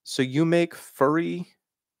 So you make furry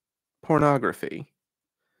pornography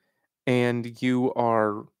and you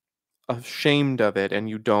are ashamed of it and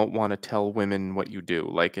you don't want to tell women what you do.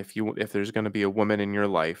 Like if there's going to be a woman in your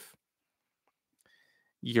life,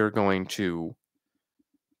 you're going to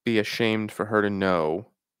be ashamed for her to know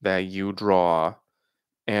that you draw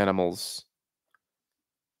animals,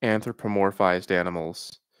 anthropomorphized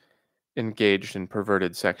animals engaged in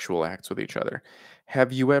perverted sexual acts with each other.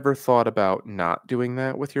 Have you ever thought about not doing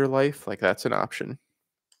that with your life? Like that's an option.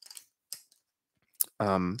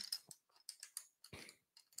 Um,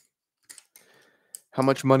 how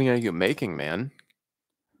much money are you making, man?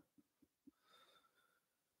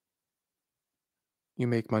 You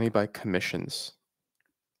make money by commissions.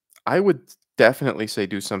 I would definitely say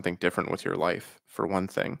do something different with your life, for one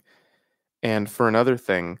thing. And for another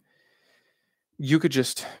thing, you could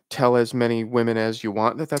just tell as many women as you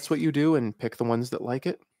want that that's what you do and pick the ones that like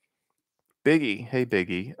it. Biggie, hey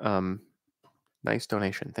Biggie, nice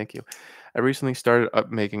donation, thank you. I recently started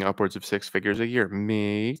making upwards of 6 figures a year.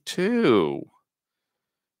 Me too.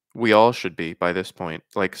 We all should be by this point.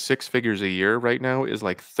 Like 6 figures a year right now is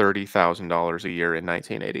like $30,000 a year in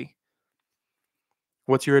 1980.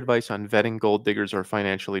 What's your advice on vetting gold diggers or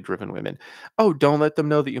financially driven women? Oh, don't let them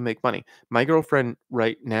know that you make money. My girlfriend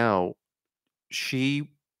right now, she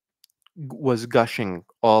was gushing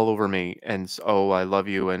all over me and oh, I love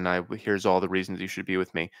you and here's all the reasons you should be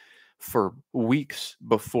with me for weeks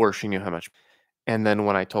before she knew how much. And then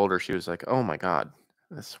when I told her, she was like, "Oh my god,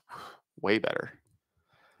 that's way better."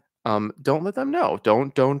 Don't let them know.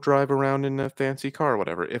 Don't drive around in a fancy car or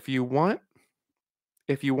whatever. If you want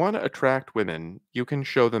to attract women, you can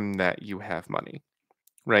show them that you have money,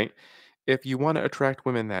 right? If you want to attract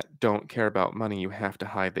women that don't care about money, you have to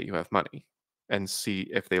hide that you have money and see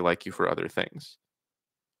if they like you for other things.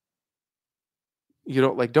 You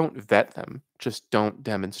don't vet them, just don't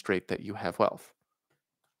demonstrate that you have wealth.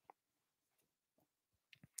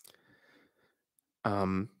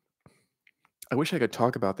 Um, I wish I could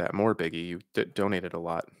talk about that more, Biggie. You donated a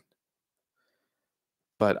lot,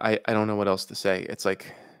 but I don't know what else to say. It's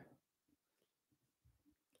like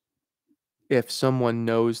if someone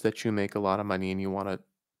knows that you make a lot of money and you want to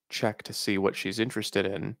check to see what she's interested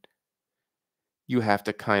in, you have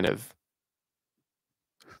to kind of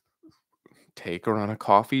take her on a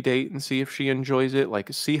coffee date and see if she enjoys it.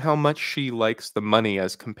 Like, see how much she likes the money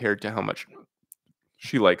as compared to how much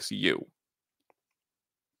she likes you.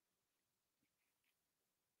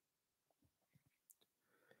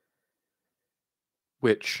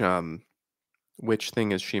 Which which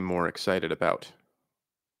thing is she more excited about?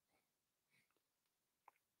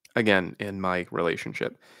 Again, in my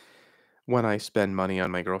relationship, when I spend money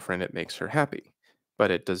on my girlfriend, it makes her happy, but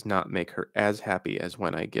it does not make her as happy as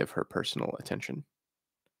when I give her personal attention.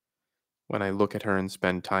 When I look at her and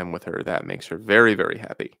spend time with her, that makes her very, very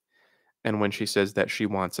happy. And when she says that she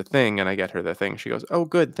wants a thing and I get her the thing, she goes, "Oh,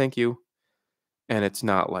 good, thank you." And it's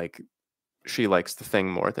not like she likes the thing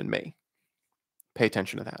more than me. Pay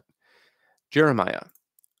attention to that. Jeremiah,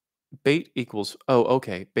 bait equals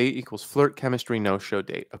flirt chemistry, no show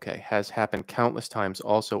date. Okay, has happened countless times.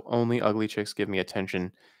 Also, only ugly chicks give me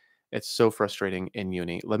attention. It's so frustrating in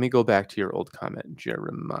uni. Let me go back to your old comment,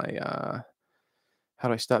 Jeremiah. How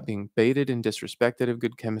do I stop being baited and disrespected of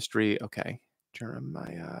good chemistry? Okay.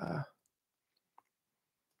 Jeremiah.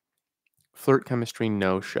 Flirt chemistry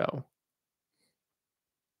no show.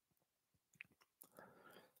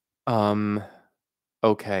 Um,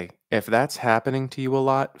 okay. If that's happening to you a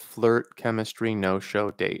lot, flirt chemistry no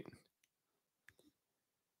show date.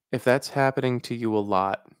 If that's happening to you a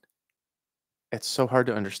lot, it's so hard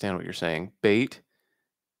to understand what you're saying. Bait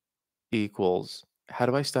equals how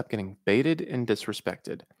do I stop getting baited and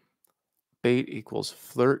disrespected? Bait equals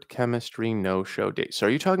flirt chemistry no show date. So are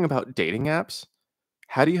you talking about dating apps?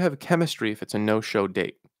 How do you have chemistry if it's a no show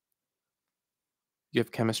date? You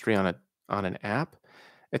have chemistry on an app?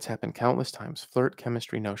 It's happened countless times. Flirt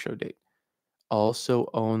chemistry no show date. Also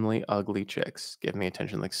only ugly chicks give me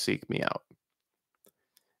attention, like seek me out.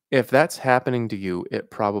 If that's happening to you,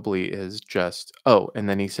 it probably is just, oh, and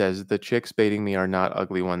then he says, the chicks baiting me are not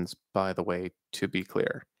ugly ones, by the way, to be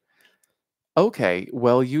clear. Okay,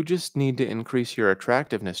 well, you just need to increase your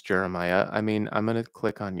attractiveness, Jeremiah. I mean, I'm going to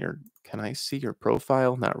click on your, can I see your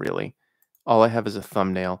profile? Not really. All I have is a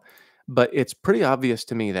thumbnail. But it's pretty obvious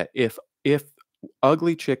to me that if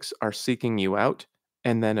ugly chicks are seeking you out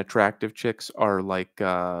and then attractive chicks are like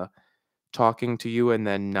talking to you and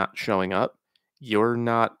then not showing up, you're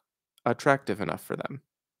not attractive enough for them.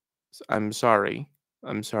 I'm sorry.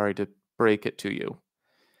 I'm sorry to break it to you,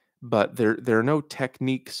 but there are no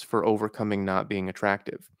techniques for overcoming not being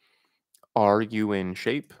attractive. Are you in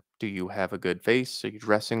shape? Do you have a good face? Are you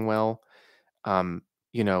dressing well? Um,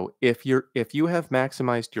 if you have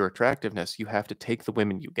maximized your attractiveness, you have to take the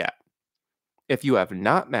women you get. If you have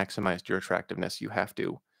not maximized your attractiveness, you have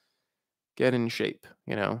to get in shape,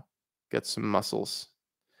 get some muscles,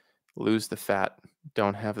 lose the fat,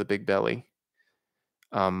 don't have the big belly,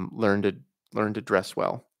 learn to dress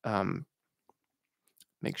well,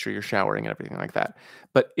 make sure you're showering and everything like that.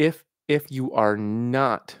 But if you are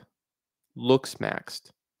not looks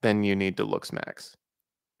maxed, then you need to looks max,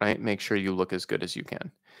 right? Make sure you look as good as you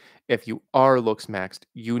can. If you are looks maxed,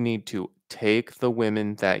 you need to take the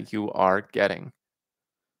women that you are getting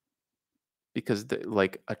because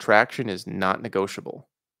like attraction is not negotiable.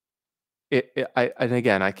 And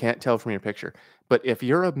again, I can't tell from your picture, but if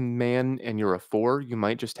you're a man and you're a four, you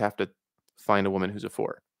might just have to find a woman who's a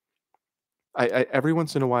four. I every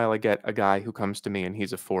once in a while I get a guy who comes to me and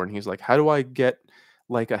he's a four and he's like, "How do I get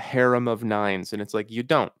like a harem of nines?" And it's like, you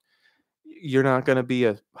don't. You're not going to be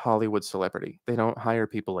a Hollywood celebrity. They don't hire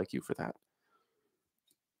people like you for that.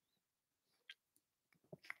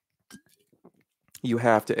 You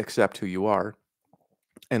have to accept who you are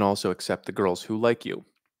and also accept the girls who like you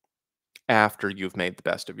after you've made the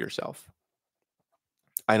best of yourself.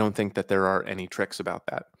 I don't think that there are any tricks about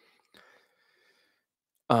that.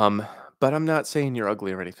 Um, but I'm not saying you're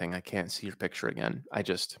ugly or anything. I can't see your picture again.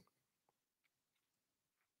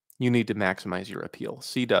 You need to maximize your appeal.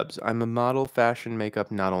 C dubs. I'm a model, fashion,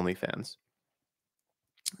 makeup, not OnlyFans.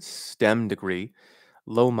 STEM degree,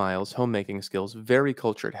 low miles, homemaking skills, very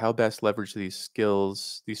cultured. How best leverage these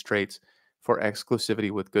skills, these traits for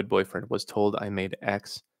exclusivity with good boyfriend. Was told I made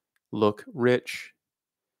X look rich,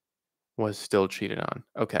 was still cheated on.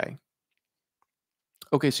 Okay.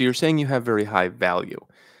 Okay, so you're saying you have very high value.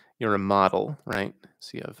 You're a model, right?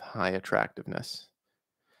 So you have high attractiveness.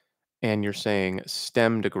 And you're saying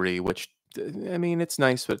STEM degree, which, I mean, it's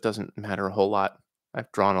nice, but it doesn't matter a whole lot.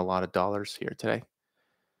 I've drawn a lot of dollars here today.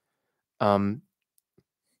 Um,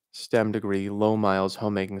 STEM degree, low miles,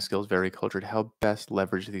 homemaking skills, very cultured. How best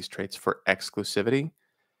leverage these traits for exclusivity?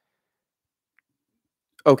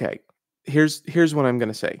 Okay, here's what I'm going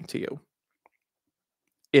to say to you.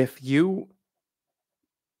 If you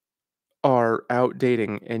are out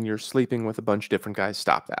dating and you're sleeping with a bunch of different guys,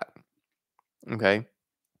 stop that. Okay?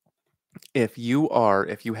 If you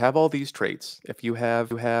have all these traits, if you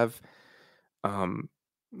have um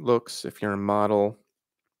looks, if you're a model,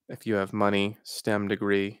 if you have money, STEM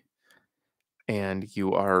degree, and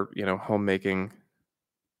you are, homemaking,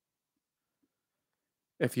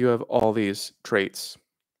 if you have all these traits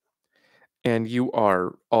and you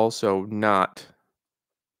are also not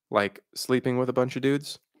like sleeping with a bunch of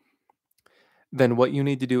dudes, then what you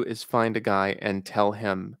need to do is find a guy and tell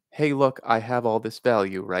him, "Hey, look, I have all this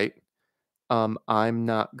value, right? I'm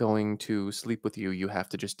not going to sleep with you. You have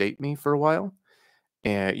to just date me for a while,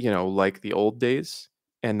 and like the old days.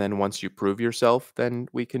 And then once you prove yourself, then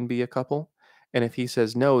we can be a couple." And if he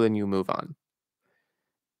says no, then you move on.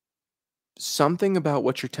 Something about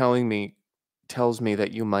what you're telling me tells me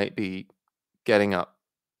that you might be getting up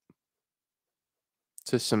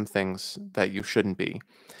to some things that you shouldn't be.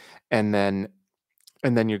 And then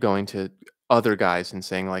you're going to other guys and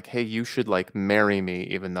saying like, "Hey, you should like marry me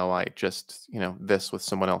even though I just, this with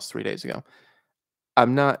someone else 3 days ago."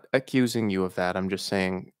 I'm not accusing you of that. I'm just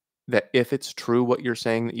saying that if it's true what you're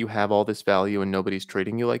saying, that you have all this value and nobody's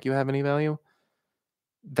treating you like you have any value,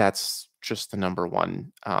 that's just the number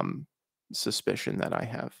one suspicion that I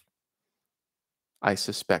have. I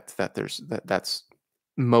suspect that that's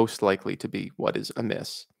most likely to be what is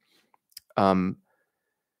amiss. Um,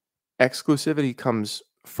 Exclusivity comes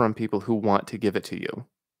from people who want to give it to you.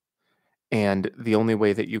 And the only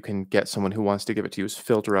way that you can get someone who wants to give it to you is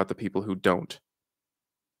filter out the people who don't.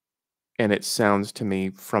 And it sounds to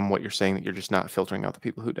me from what you're saying that you're just not filtering out the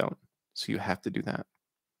people who don't. So you have to do that.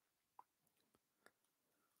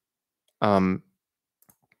 Um,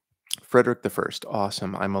 Frederick the First,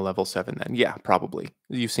 awesome. I'm a level 7 then. Yeah, probably.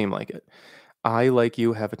 You seem like it. I, like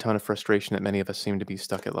you, have a ton of frustration that many of us seem to be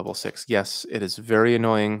stuck at level 6. Yes, it is very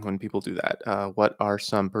annoying when people do that. What are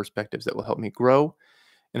some perspectives that will help me grow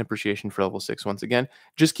in appreciation for level 6 once again?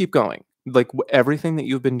 Just keep going. Like everything that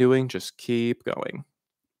you've been doing, just keep going.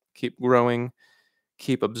 Keep growing,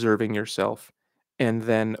 keep observing yourself. And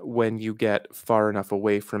then when you get far enough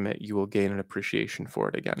away from it, you will gain an appreciation for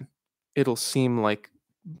it again. It'll seem like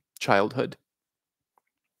childhood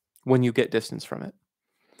when you get distance from it.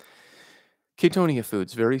 Ketonia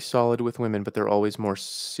Foods, very solid with women, but they're always more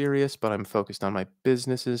serious. But I'm focused on my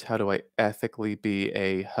businesses. How do I ethically be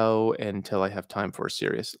a hoe until I have time for a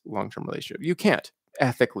serious long term relationship? You can't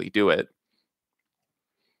ethically do it.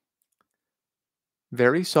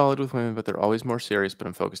 Very solid with women, but they're always more serious. But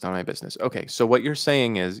I'm focused on my business. Okay, so what you're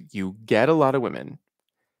saying is you get a lot of women.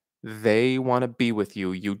 They want to be with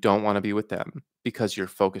you. You don't want to be with them because you're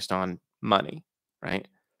focused on money, right?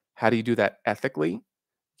 How do you do that ethically?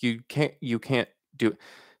 You can't do it.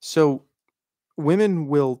 So women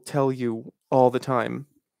will tell you all the time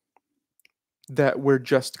that we're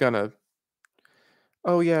just gonna,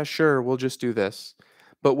 oh yeah, sure, we'll just do this.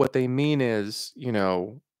 But what they mean is,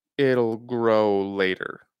 it'll grow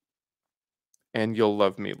later and you'll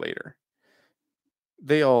love me later.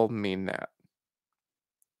 They all mean that.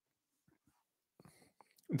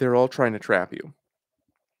 They're all trying to trap you.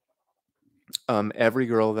 Every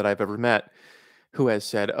girl that I've ever met who has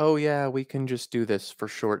said, "Oh yeah, we can just do this for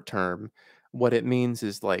short term." What it means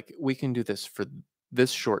is like, we can do this for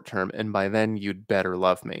this short term, and by then you'd better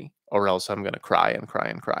love me, or else I'm gonna cry and cry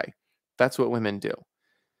and cry. That's what women do.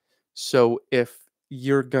 So if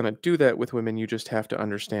you're gonna do that with women, you just have to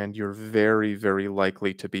understand you're very, very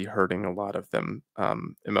likely to be hurting a lot of them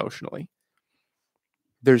emotionally.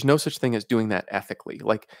 There's no such thing as doing that ethically.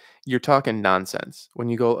 Like, you're talking nonsense. When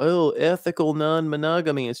you go, "Oh, ethical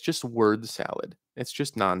non-monogamy," it's just word salad. It's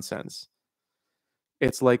just nonsense.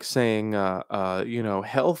 It's like saying,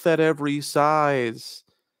 health at every size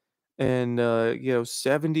and,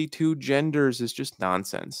 72 genders is just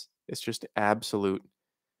nonsense. It's just absolute,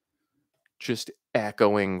 just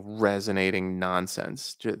echoing, resonating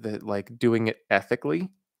nonsense. That, like, doing it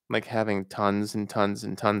ethically, like having tons and tons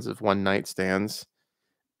and tons of one night stands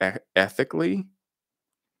ethically.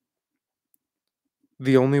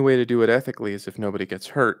 The only way to do it ethically is if nobody gets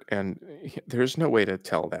hurt, and there's no way to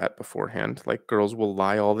tell that beforehand. Like, girls will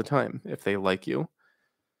lie all the time. If they like you,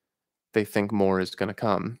 they think more is gonna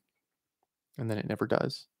come, and then it never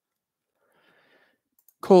does.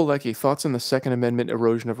 Cole Lecky, thoughts on the Second Amendment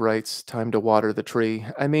erosion of rights? Time to water the tree.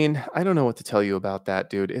 I mean, I don't know what to tell you about that,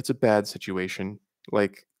 dude. It's a bad situation.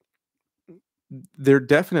 Like, there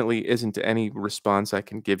definitely isn't any response I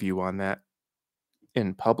can give you on that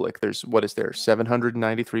in public. There's, what is there,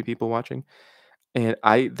 793 people watching? And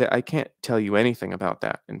I can't tell you anything about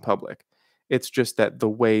that in public. It's just that the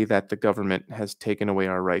way that the government has taken away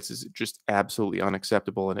our rights is just absolutely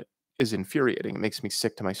unacceptable, and it is infuriating. It makes me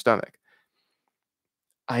sick to my stomach.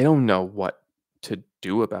 I don't know what to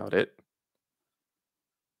do about it.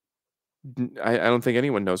 I don't think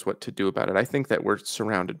anyone knows what to do about it. I think that we're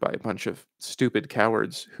surrounded by a bunch of stupid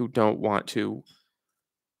cowards who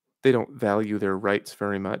they don't value their rights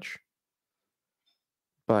very much.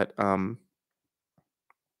 But I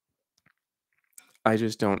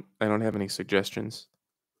don't have any suggestions.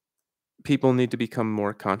 People need to become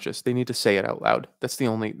more conscious. They need to say it out loud. That's the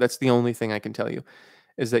only thing I can tell you,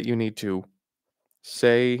 is that you need to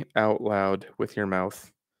say out loud with your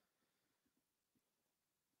mouth,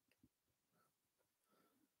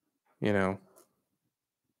 you know,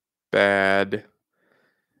 bad.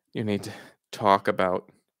 You need to talk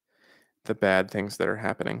about the bad things that are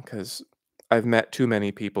happening, cuz I've met too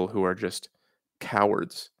many people who are just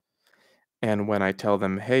cowards. And when I tell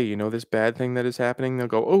them, "Hey, you know this bad thing that is happening?" They'll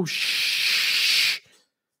go, "Oh, shh."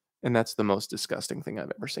 And that's the most disgusting thing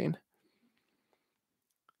I've ever seen.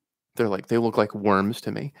 They look like worms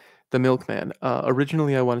to me. The Milkman.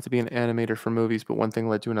 Originally, I wanted to be an animator for movies, but one thing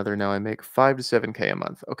led to another. Now I make 5 to 7K a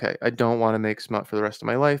month. Okay, I don't want to make smut for the rest of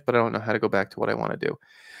my life, but I don't know how to go back to what I want to do.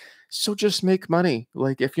 So just make money.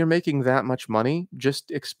 Like, if you're making that much money,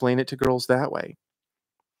 just explain it to girls that way.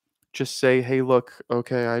 Just say, hey, look,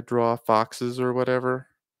 okay, I draw foxes or whatever.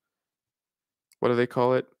 What do they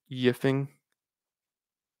call it? Yiffing?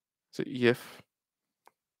 Is it yiff?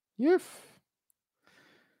 Yiff.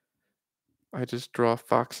 I just draw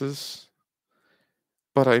foxes,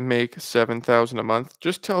 but I make 7,000 a month.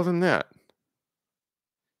 Just tell them that.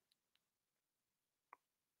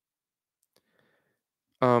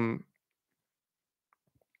 Um,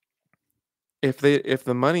 if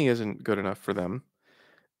the money isn't good enough for them,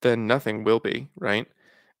 then nothing will be, right?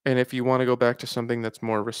 And if you want to go back to something that's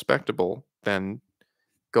more respectable, then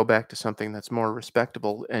go back to something that's more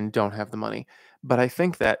respectable and don't have the money. But I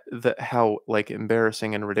think that how like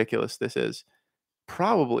embarrassing and ridiculous this is,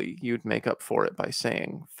 probably you'd make up for it by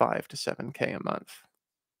saying 5 to 7K a month.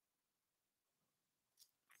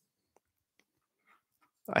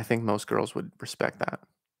 I think most girls would respect that.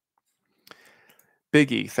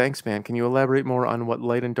 Biggie, thanks, man. Can you elaborate more on what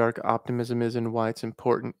light and dark optimism is and why it's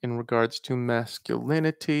important in regards to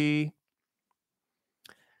masculinity?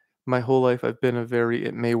 My whole life, I've been a very,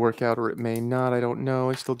 it may work out or it may not. I don't know.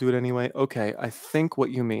 I still do it anyway. Okay, I think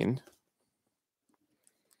what you mean.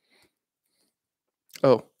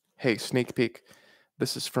 Oh, hey, sneak peek.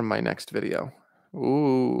 This is from my next video.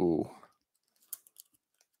 Ooh.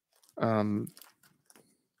 Um,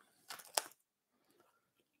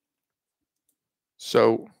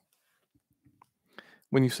 so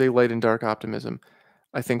when you say light and dark optimism,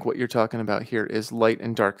 I think what you're talking about here is light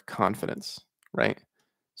and dark confidence, right?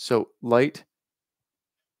 So light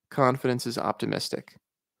confidence is optimistic,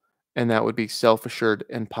 and that would be self-assured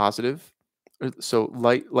and positive. So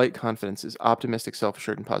light confidence is optimistic,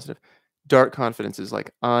 self-assured, and positive. Dark confidence is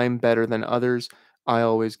like I'm better than others. I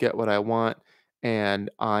always get what I want, and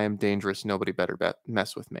I am dangerous. Nobody better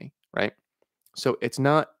mess with me, right? So it's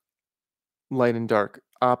not light and dark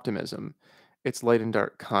optimism, it's light and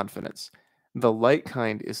dark confidence. The light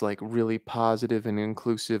kind is like really positive and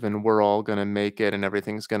inclusive, and we're all gonna make it and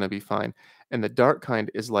everything's gonna be fine. And the dark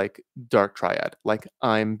kind is like dark triad, like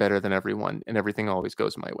I'm better than everyone and everything always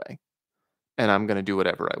goes my way and I'm gonna do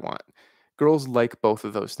whatever I want. Girls like both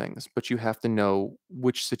of those things, but you have to know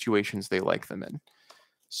which situations they like them in.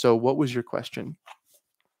 So, what was your question?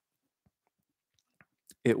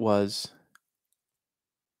 It was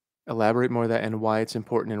elaborate more that and why it's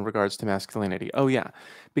important in regards to masculinity. Oh yeah,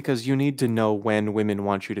 because you need to know when women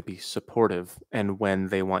want you to be supportive and when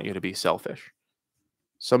they want you to be selfish.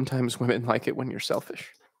 Sometimes women like it when you're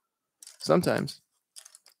selfish. Sometimes.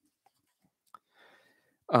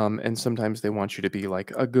 And sometimes they want you to be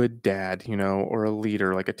like a good dad, or a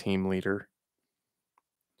leader, like a team leader.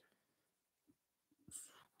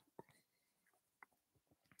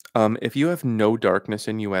 If you have no darkness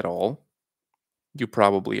in you at all, you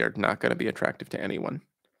probably are not going to be attractive to anyone.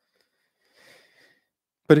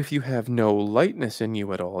 But if you have no lightness in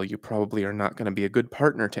you at all, you probably are not going to be a good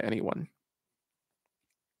partner to anyone.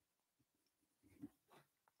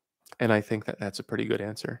 And I think that that's a pretty good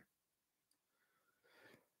answer.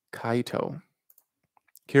 Kaito.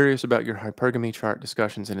 Curious about your hypergamy chart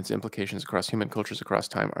discussions and its implications across human cultures across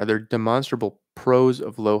time. Are there demonstrable pros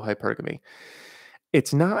of low hypergamy?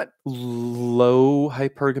 It's not low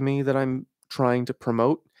hypergamy that I'm trying to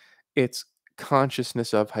promote. It's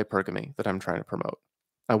consciousness of hypergamy that I'm trying to promote.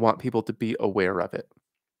 I want people to be aware of it.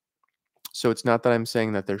 So it's not that I'm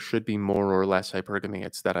saying that there should be more or less hypergamy.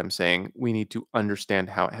 It's that I'm saying we need to understand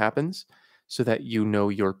how it happens so that you know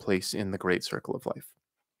your place in the great circle of life.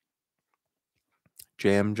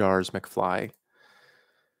 Jam Jars McFly.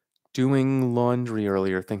 Doing laundry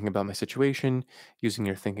earlier, thinking about my situation, using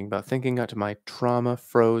your thinking about thinking, got to my trauma,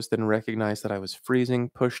 froze, then recognized that I was freezing,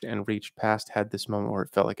 pushed and reached past, had this moment where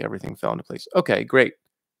it felt like everything fell into place. Okay, great.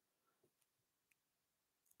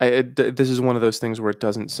 This is one of those things where it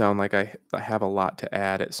doesn't sound like I have a lot to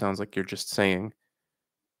add. It sounds like you're just saying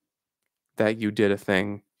that you did a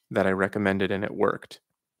thing that I recommended and it worked.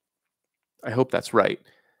 I hope that's right.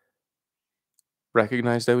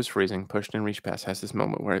 Recognized I was freezing, pushed and reached past, has this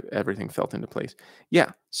moment where everything felt into place.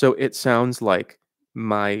 Yeah, so it sounds like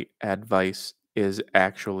my advice is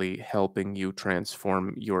actually helping you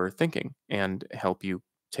transform your thinking and help you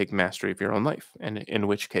take mastery of your own life. And in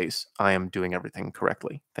which case, I am doing everything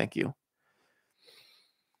correctly. Thank you.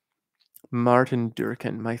 Martin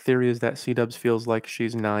Durkin. My theory is that C Dubs feels like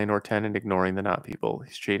she's 9 or 10 and ignoring the not people.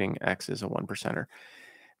 He's cheating. X is a 1%er.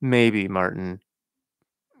 Maybe, Martin.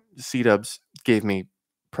 C Dubs gave me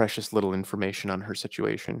precious little information on her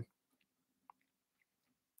situation.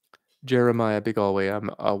 Jeremiah Big Alway, I'm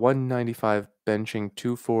a 195 benching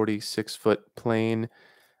 240 6 foot plane.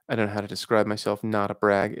 I don't know how to describe myself, not a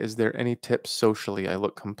brag. Is there any tips socially? I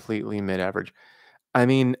look completely mid average. I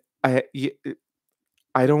mean, I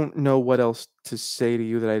don't know what else to say to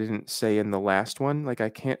you that I didn't say in the last one. Like, I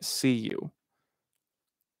can't see you.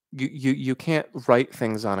 You can't write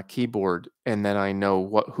things on a keyboard and then I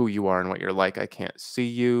know who you are and what you're like. I can't see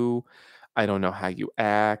you. I don't know how you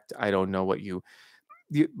act. I don't know what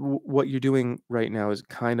you're doing right now is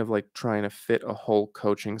kind of like trying to fit a whole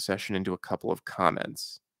coaching session into a couple of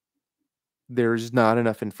comments. There's not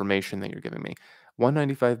enough information that you're giving me.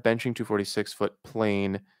 195 benching, 246 foot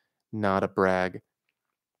plane, not a brag.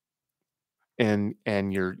 And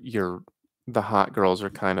you're the hot girls are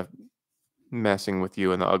kind of messing with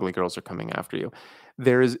you and the ugly girls are coming after you.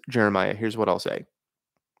 There is Jeremiah, here's what I'll say.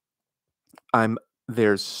 I'm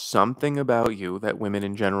There's something about you that women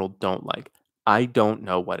in general don't like. I don't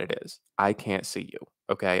know what it is. I can't see you.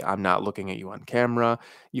 Okay? I'm not looking at you on camera.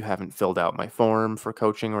 You haven't filled out my form for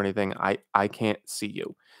coaching or anything. I can't see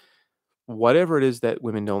you. Whatever it is that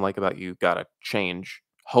women don't like about you, gotta change.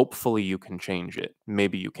 Hopefully you can change it.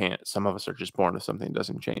 Maybe you can't. Some of us are just born with something that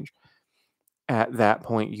doesn't change. At that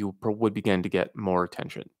point, you would begin to get more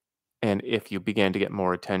attention. And if you began to get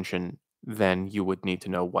more attention, then you would need to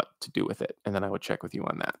know what to do with it. And then I would check with you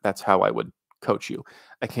on that. That's how I would coach you.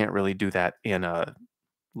 I can't really do that in a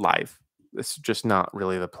live. It's just not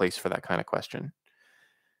really the place for that kind of question.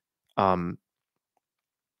 Um,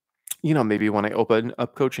 maybe when I open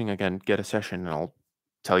up coaching again, get a session and I'll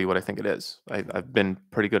tell you what I think it is. I've been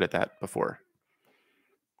pretty good at that before.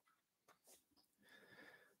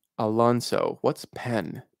 Alonso, what's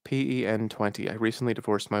PEN? PEN 20. I recently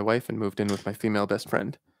divorced my wife and moved in with my female best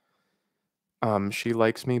friend. She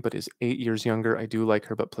likes me, but is 8 years younger. I do like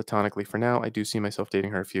her, but platonically for now. I do see myself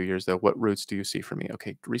dating her a few years, though. What roots do you see for me?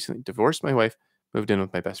 Okay, recently divorced my wife, moved in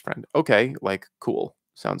with my best friend. Okay, like, cool.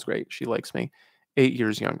 Sounds great. She likes me. 8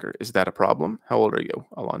 years younger. Is that a problem? How old are you,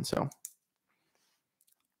 Alonso?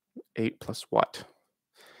 8 plus what?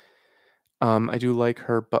 I do like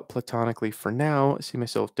her, but platonically for now. I see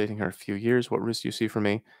myself dating her a few years. What roots do you see for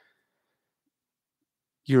me?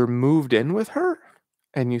 You're moved in with her,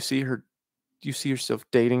 and you see yourself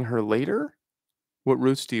dating her later? What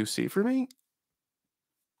roots do you see for me?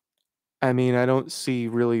 I mean, I don't see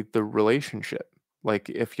really the relationship. Like,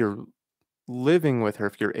 if you're living with her,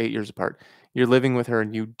 if you're 8 years apart, you're living with her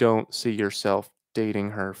and you don't see yourself dating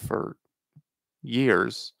her for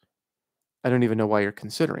years, I don't even know why you're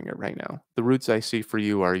considering it right now. The roots I see for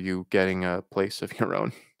you are you getting a place of your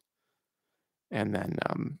own and then,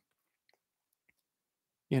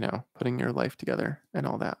 putting your life together and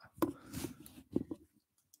all that.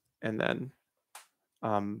 And then,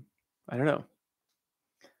 I don't know.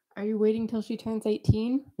 Are you waiting till she turns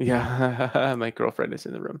 18? Yeah, my girlfriend is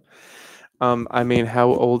in the room. I mean,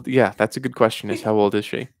 how old? Yeah, that's a good question. Is how old is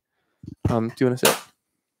she? Do you want to sit?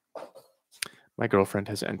 My girlfriend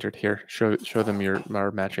has entered here. Show them our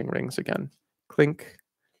matching rings again. Clink,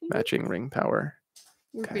 matching ring power.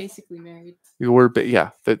 We're basically married. Yeah.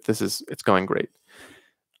 It's going great.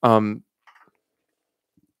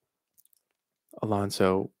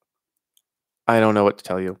 Alonso, I don't know what to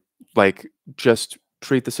tell you. Like, just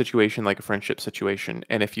treat the situation like a friendship situation,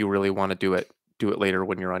 and if you really want to do it later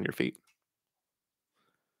when you're on your feet.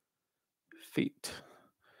 The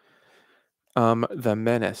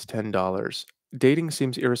Menace, $10. Dating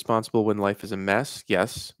seems irresponsible when life is a mess.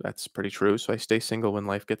 Yes, that's pretty true. So I stay single when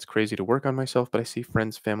life gets crazy to work on myself, but I see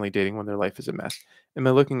friends, family dating when their life is a mess. Am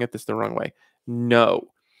I looking at this the wrong way? No.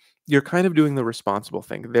 You're kind of doing the responsible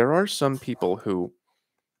thing. There are some people who,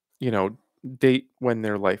 you know, date when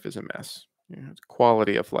their life is a mess. It's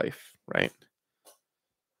quality of life, right?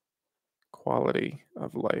 Quality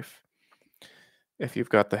of life. If you've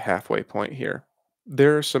got the halfway point here,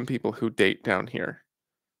 there are some people who date down here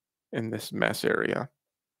in this mess area.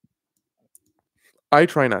 I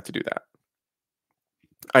try not to do that.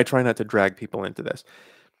 I try not to drag people into this.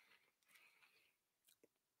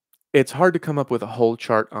 It's hard to come up with a whole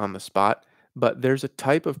chart on the spot, but there's a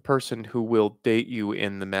type of person who will date you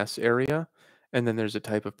in the mess area, and then there's a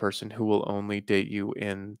type of person who will only date you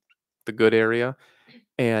in the good area.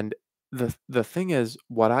 And the thing is,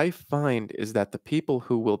 what I find is that the people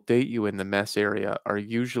who will date you in the mess area are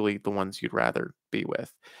usually the ones you'd rather be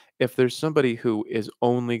with. If there's somebody who is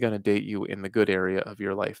only going to date you in the good area of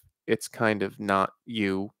your life, it's kind of not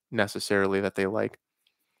you necessarily that they like.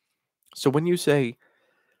 So when you say,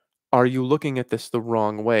 are you looking at this the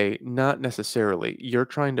wrong way? Not necessarily. You're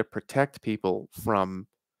trying to protect people from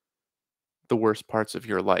the worst parts of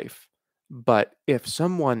your life. But if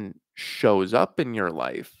someone shows up in your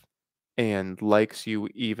life and likes you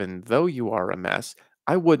even though you are a mess,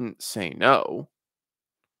 I wouldn't say no.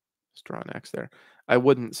 Let's draw an X there. I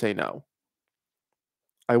wouldn't say no.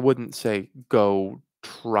 I wouldn't say go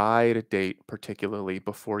try to date particularly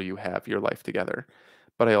before you have your life together.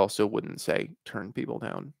 But I also wouldn't say turn people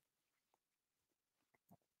down.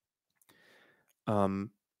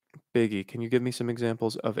 Um, Biggie, can you give me some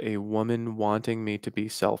examples of a woman wanting me to be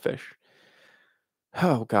selfish?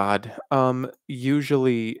 Oh God.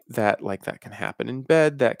 Usually that can happen in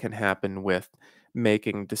bed, that can happen with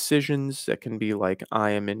making decisions, that can be like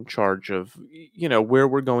I am in charge of where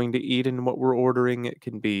we're going to eat and what we're ordering. It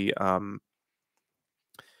can be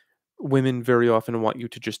women very often want you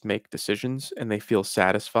to just make decisions and they feel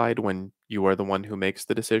satisfied when you are the one who makes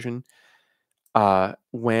the decision.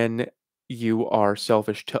 When you are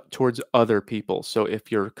selfish towards other people. So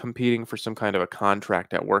if you're competing for some kind of a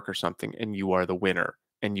contract at work or something and you are the winner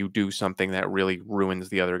and you do something that really ruins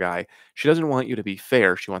the other guy, she doesn't want you to be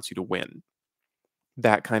fair. She wants you to win.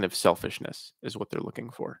 That kind of selfishness is what they're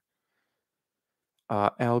looking for.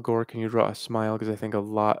 Al Gore, can you draw a smile? Because I think a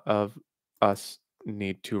lot of us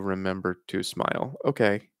need to remember to smile.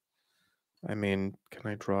 Okay. I mean, can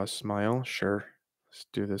I draw a smile? Sure. Let's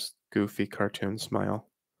do this goofy cartoon smile.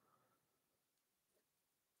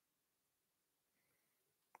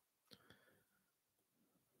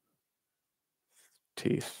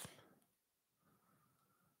 Teeth.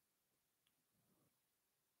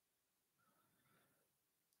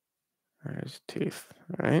 There's teeth,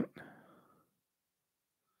 all right?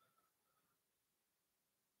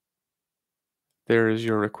 There is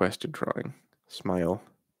your requested drawing. Smile.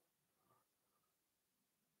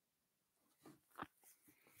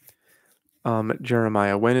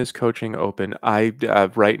 Jeremiah, when is coaching open? I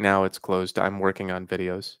right now it's closed. I'm working on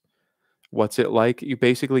videos. What's it like?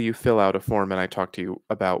 You fill out a form and I talk to you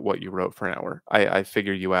about what you wrote for an hour. I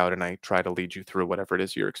figure you out and I try to lead you through whatever it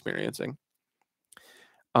is you're experiencing.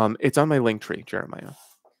 It's on my link tree, Jeremiah.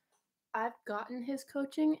 I've gotten his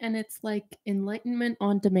coaching and it's like enlightenment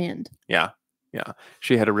on demand. Yeah.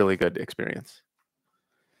 She had a really good experience.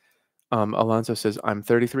 Alonso says, I'm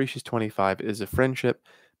 33, she's 25. It is a friendship,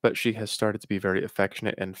 but she has started to be very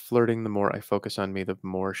affectionate and flirting. The more I focus on me, the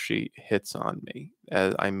more she hits on me.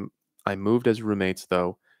 I moved as roommates,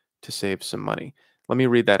 though, to save some money. Let me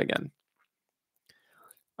read that again.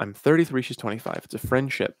 I'm 33, she's 25. It's a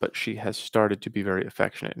friendship, but she has started to be very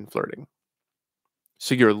affectionate and flirting.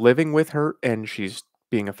 So you're living with her and she's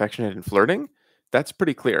being affectionate and flirting? That's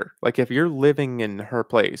pretty clear. Like if you're living in her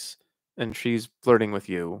place and she's flirting with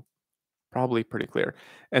you, probably pretty clear.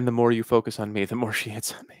 And the more you focus on me, the more she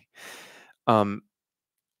hits on me. Um,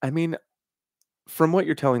 I mean, from what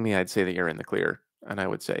you're telling me, I'd say that you're in the clear, and I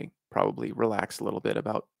would say probably relax a little bit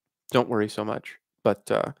about. Don't worry so much, but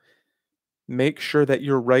make sure that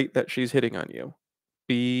you're right that she's hitting on you.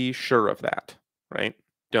 Be sure of that, right?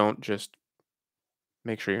 Don't just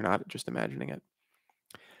make sure you're not just imagining it.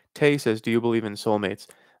 Tay says, "Do you believe in soulmates?"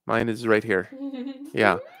 Mine is right here.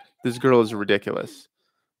 Yeah, this girl is ridiculous.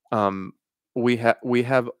 Um, we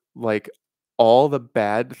have like all the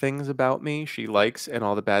bad things about me she likes, and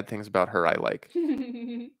all the bad things about her I like,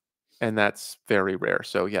 and that's very rare.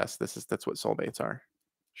 So yes, that's what soulmates are.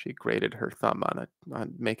 She grated her thumb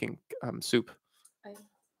on making soup, I,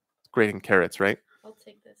 grating carrots, right? I'll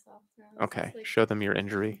take this off now. This Okay, is like show them your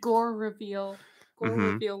injury. gore reveal. Gore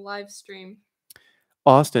Mhm. reveal live stream.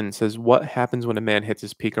 Austin says, "What happens when a man hits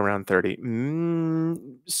his peak around 30?"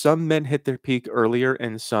 Some men hit their peak earlier,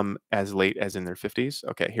 and some as late as in their 50s.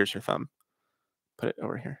 Okay, here's her thumb. Put it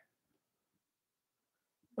over here.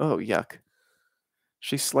 Oh, yuck.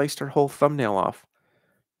 She sliced her whole thumbnail off.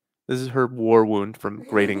 This is her war wound from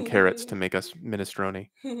grating carrots to make us minestrone.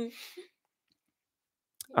 Thank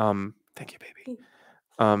you, baby.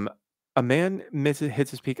 A man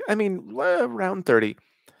hits his peak. I mean, around 30.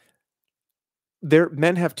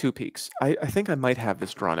 Men have two peaks. I think I might have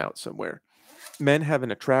this drawn out somewhere. Men have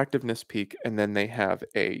an attractiveness peak, and then they have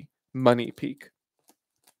a money peak.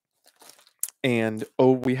 And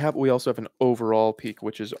we also have an overall peak,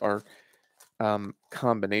 which is our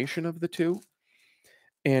combination of the two.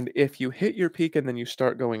 And if you hit your peak and then you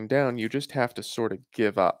start going down, you just have to sort of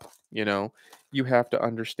give up. You have to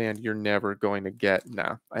understand you're never going to get.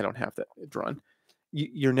 Nah, I don't have that drawn.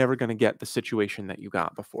 You're never going to get the situation that you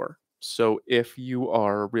got before. So if you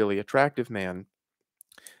are a really attractive man,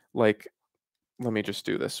 like, let me just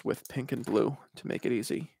do this with pink and blue to make it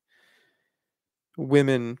easy.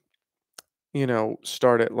 Women,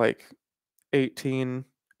 start at like 18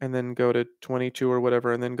 and then go to 22 or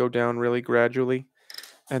whatever and then go down really gradually.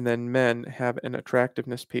 and then men have an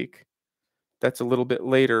attractiveness peak that's a little bit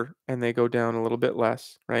later and they go down a little bit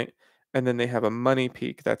less, right? And then they have a money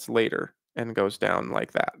peak that's later and goes down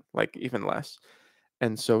like that, like even less.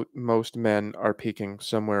 And so most men are peaking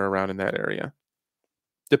somewhere around in that area,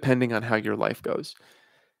 depending on how your life goes.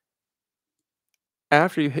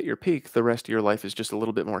 After you hit your peak, the rest of your life is just a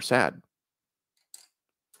little bit more sad.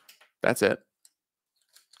 That's it.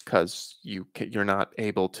 Because you're not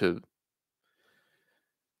able to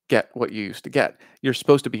get what you used to get. You're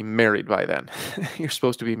supposed to be married by then. You're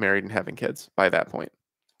supposed to be married and having kids by that point.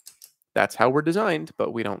 That's how we're designed,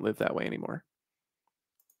 but we don't live that way anymore.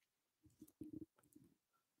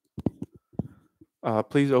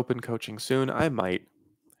 Please open coaching soon. I might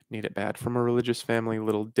need it bad from a religious family,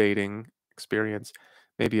 little dating experience.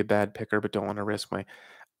 Maybe a bad picker, but don't want to risk my.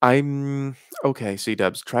 I'm okay. C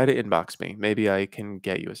Dubs, try to inbox me. Maybe I can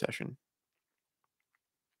get you a session.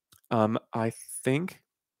 I think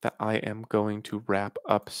that I am going to wrap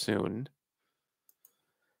up soon.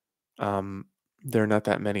 Um, there are not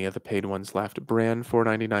that many of the paid ones left. Brand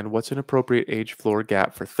 499. What's an appropriate age floor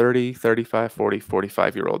gap for 30, 35, 40,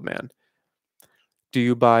 45-year-old man? Do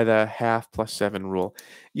you buy the half plus 7 rule?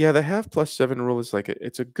 Yeah, the half plus 7 rule is like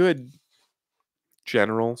it's a good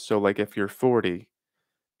general. So like if you're 40,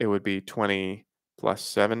 it would be 20 plus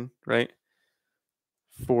 7, right?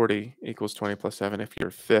 40 equals 20 plus 7. If you're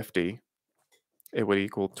 50, it would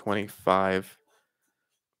equal 25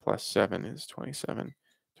 plus 7 is 27.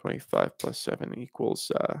 25 plus 7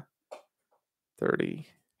 equals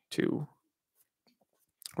 32,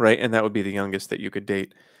 right? And that would be the youngest that you could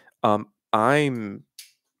date. I'm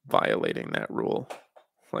violating that rule.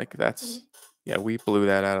 Like that's, yeah, we blew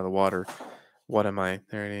that out of the water. What am I?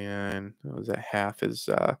 39. What was that? Half is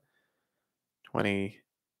 20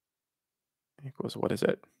 equals, what is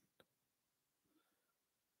it?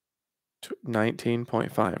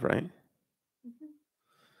 19.5, right?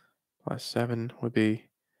 Plus 7 would be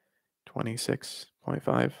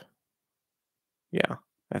 26.5. Yeah,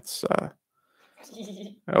 that's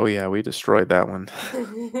oh yeah, we destroyed that one.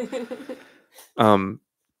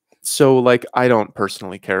 So like I don't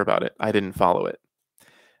personally care about it. I didn't follow it.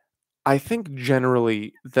 I think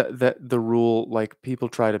generally that the rule, like people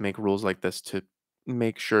try to make rules like this to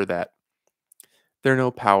make sure that there are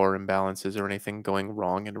no power imbalances or anything going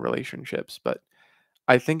wrong in relationships, but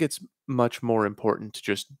I think it's much more important to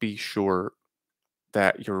just be sure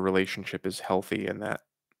that your relationship is healthy and that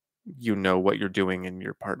you know what you're doing and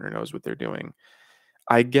your partner knows what they're doing.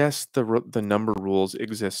 I guess the number rules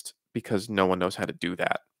exist because no one knows how to do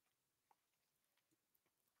that.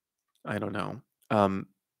 I don't know. Um,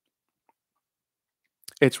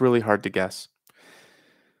 it's really hard to guess.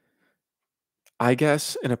 I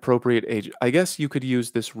guess an appropriate age. I guess you could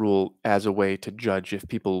use this rule as a way to judge if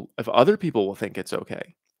other people will think it's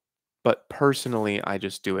okay. But personally, I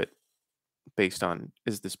just do it based on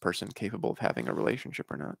is this person capable of having a relationship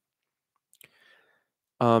or not.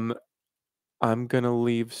 Um, I'm gonna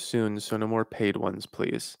leave soon, so no more paid ones,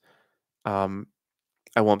 please. Um,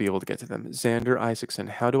 I won't be able to get to them. Xander Isaacson,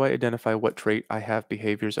 how do I identify what trait I have,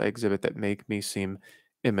 behaviors I exhibit that make me seem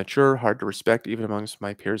immature, hard to respect, even amongst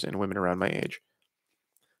my peers and women around my age?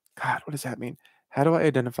 God, what does that mean? How do I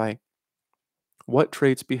identify what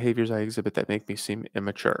traits, behaviors I exhibit that make me seem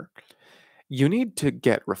immature? You need to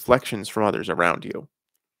get reflections from others around you.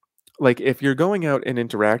 Like if you're going out and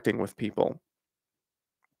interacting with people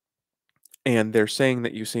and they're saying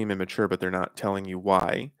that you seem immature, but they're not telling you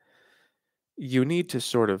why, you need to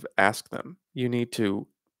sort of ask them. You need to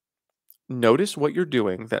notice what you're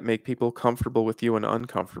doing that make people comfortable with you and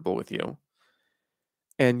uncomfortable with you.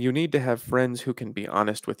 And you need to have friends who can be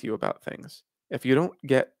honest with you about things. If you don't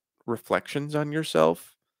get reflections on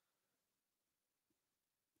yourself,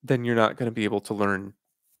 then you're not going to be able to learn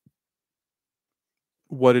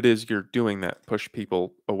what it is you're doing that push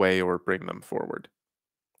people away or bring them forward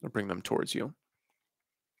or bring them towards you.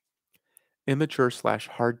 Immature slash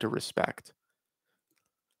hard to respect.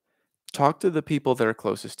 Talk to the people that are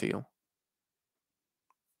closest to you.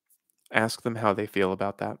 Ask them how they feel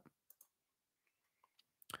about that.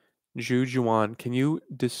 Zhu Juan, can you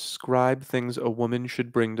describe things a woman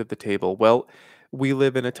should bring to the table? Well, we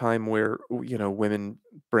live in a time where, women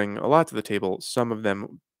bring a lot to the table. Some of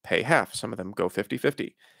them pay half, some of them go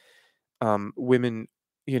 50-50. Women,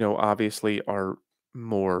 obviously are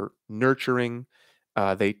more nurturing.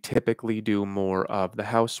 They typically do more of the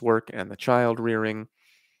housework and the child rearing,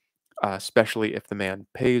 especially if the man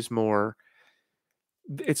pays more.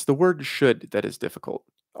 It's the word should that is difficult.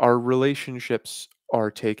 Our relationships are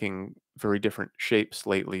taking very different shapes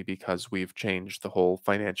lately because we've changed the whole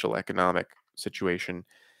financial economic situation.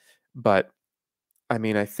 But I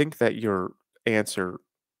mean, I think that answer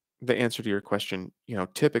the answer to your question,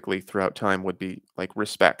 typically throughout time would be like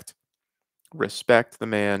respect. Respect the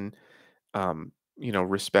man,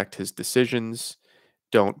 respect his decisions,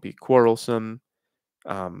 don't be quarrelsome,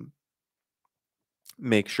 um,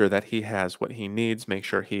 make sure that he has what he needs, make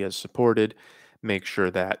sure he is supported, make sure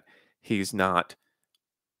that he's not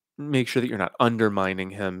make sure that you're not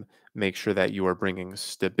undermining him, make sure that you are bringing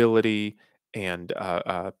stability and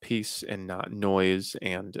peace and not noise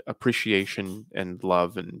and appreciation and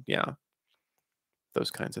love and yeah,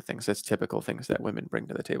 those kinds of things. That's typical things that women bring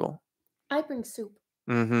to the table. I bring soup.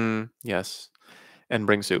 Mhm. Yes. And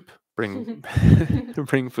bring soup. Bring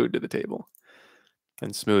bring food to the table.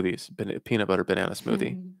 And smoothies. Peanut butter banana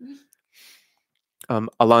smoothie.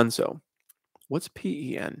 Alonso. What's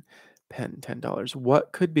PEN? Pen, $10.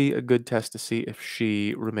 What could be a good test to see if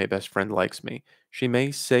she, roommate best friend, likes me? She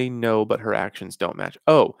may say no, but her actions don't match.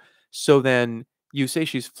 Oh, so then you say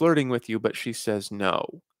she's flirting with you, but she says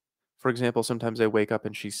no. For example, sometimes I wake up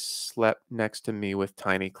and she slept next to me with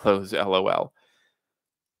tiny clothes, lol.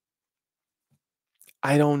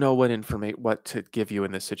 I don't know what to give you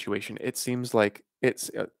in this situation. It seems like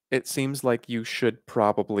you should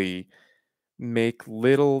probably make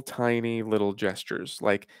little tiny little gestures,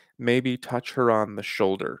 like maybe touch her on the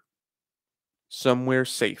shoulder, somewhere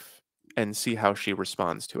safe, and see how she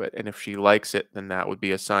responds to it. And if she likes it, then that would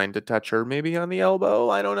be a sign to touch her maybe on the elbow,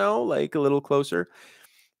 I don't know, like a little closer.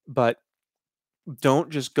 But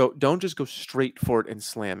don't just go straight for it and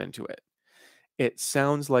slam into it. It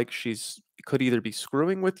sounds like she's could either be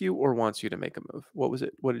screwing with you or wants you to make a move. What was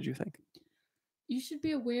it? What did you think? You should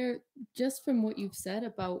be aware, just from what you've said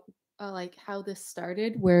about like how this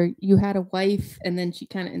started, where you had a wife and then she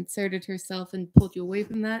kind of inserted herself and pulled you away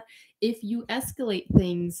from that. If you escalate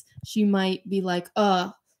things, she might be like,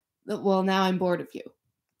 well, now I'm bored of you.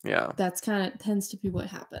 Yeah. That's kind of tends to be what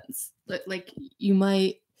happens. Like you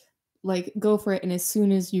might like go for it, and as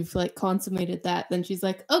soon as you've like consummated that, then she's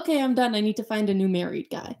like, okay, I'm done, I need to find a new married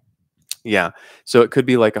guy. Yeah. So it could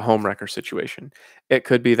be like a homewrecker situation. It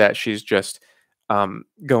could be that she's just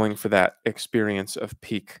going for that experience of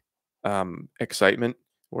peak excitement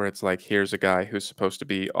where it's like, here's a guy who's supposed to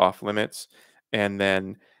be off limits. And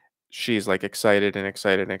then she's like excited and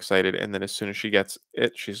excited and excited. And then as soon as she gets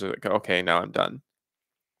it, she's like, okay, now I'm done.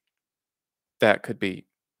 That could be,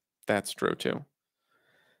 that's true too.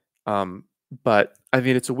 Um, but I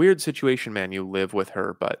mean, it's a weird situation, man. You live with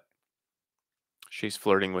her, but she's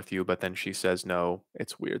flirting with you, but then she says no.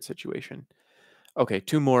 It's a weird situation. Okay,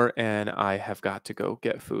 two more, and I have got to go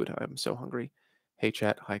get food. I'm so hungry. Hey,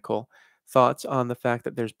 chat. Hi, Cole. Thoughts on the fact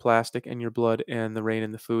that there's plastic in your blood and the rain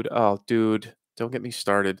in the food? Oh, dude, don't get me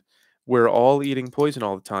started. We're all eating poison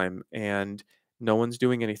all the time, and no one's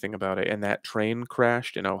doing anything about it. And that train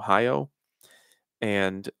crashed in Ohio,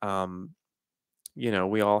 and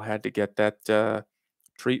we all had to get that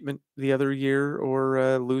treatment the other year,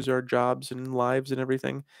 or lose our jobs and lives and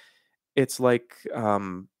everything. It's like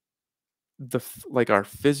like our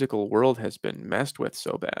physical world has been messed with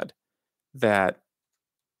so bad that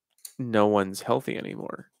no one's healthy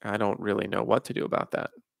anymore. I don't really know what to do about that.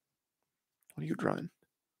 What are you drawing?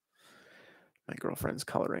 My girlfriend's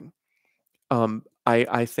coloring.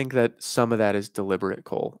 I think that some of that is deliberate,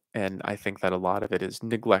 Cole, and I think that a lot of it is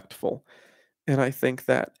neglectful. And I think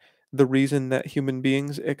that the reason that human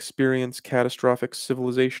beings experience catastrophic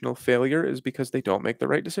civilizational failure is because they don't make the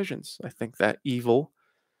right decisions. I think that evil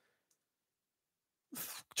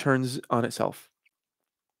turns on itself.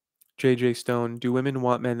 JJ Stone, do women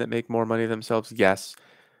want men that make more money themselves? Yes.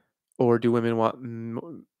 Or do women want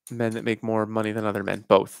men that make more money than other men?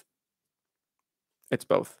 Both. It's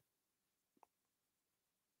both.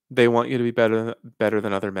 They want you to be better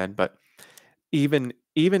than other men, but even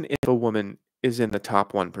if a woman is in the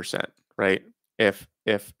top 1%, right? If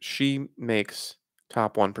she makes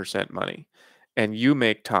top 1% money and you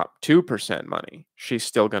make top 2% money, she's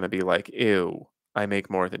still going to be like, "Ew, I make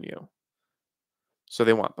more than you." So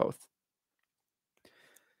they want both.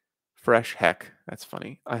 Fresh heck. That's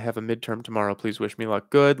funny. I have a midterm tomorrow. Please wish me luck.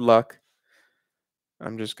 Good luck.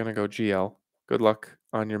 I'm just gonna go GL. Good luck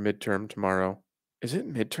on your midterm tomorrow. Is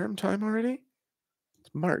it midterm time already? It's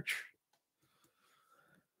March.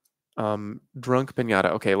 Drunk pinata.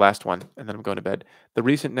 Okay, last one, and then I'm going to bed. The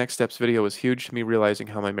recent next steps video was huge to me realizing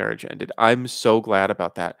how my marriage ended. I'm so glad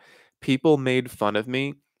about that. People made fun of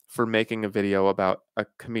me for making a video about a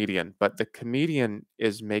comedian, but the comedian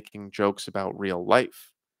is making jokes about real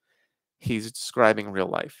life. He's describing real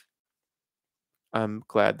life. I'm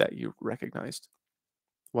glad that you recognized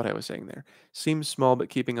what I was saying there. Seems small, but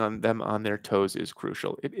keeping on them on their toes is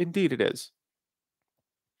crucial. Indeed, it is.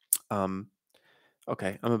 Um,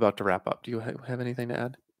 Okay, I'm about to wrap up. Do you have anything to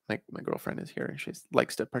add? My girlfriend is here and she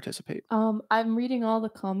likes to participate. I'm reading all the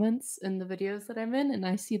comments in the videos that I'm in, and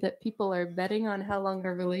I see that people are betting on how long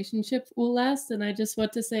our relationship will last. And I just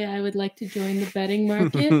want to say I would like to join the betting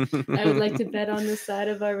market. I would like to bet on the side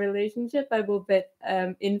of our relationship. I will bet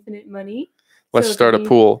infinite money. Let's So start a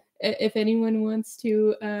pool. If anyone wants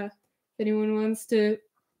to, throw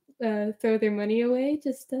their money away,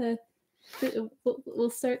 just we'll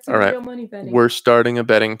start some All right. real money betting. We're starting a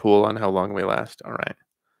betting pool on how long we last. All right.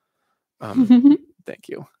 Thank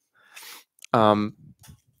you.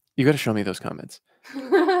 You got to show me those comments.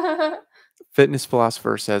 Fitness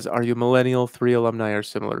Philosopher says, "Are you millennial? 3 alumni are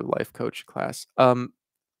similar to life coach class."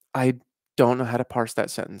 I don't know how to parse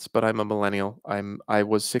that sentence, but I'm a millennial. I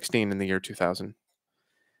was 16 in the year 2000.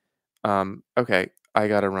 Okay, I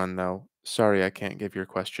gotta run though. Sorry, I can't give your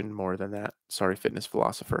question more than that. Sorry, Fitness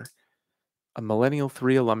Philosopher. A millennial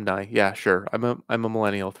 3 alumni. Yeah, sure. I'm a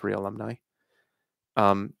millennial 3 alumni.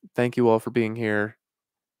 Thank you all for being here.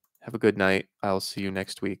 Have a good night. I'll see you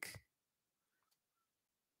next week.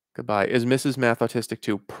 Goodbye. Is Mrs. Math autistic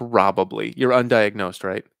too? Probably. You're undiagnosed,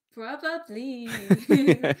 right? Probably.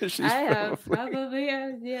 She's I have probably,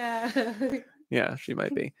 yeah. Yeah, she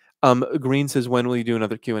might be. Green says, when will you do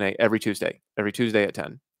another Q&A? Every Tuesday. Every Tuesday at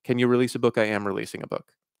 10. Can you release a book? I am releasing a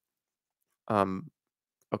book.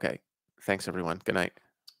 Okay. Thanks, everyone. Good night.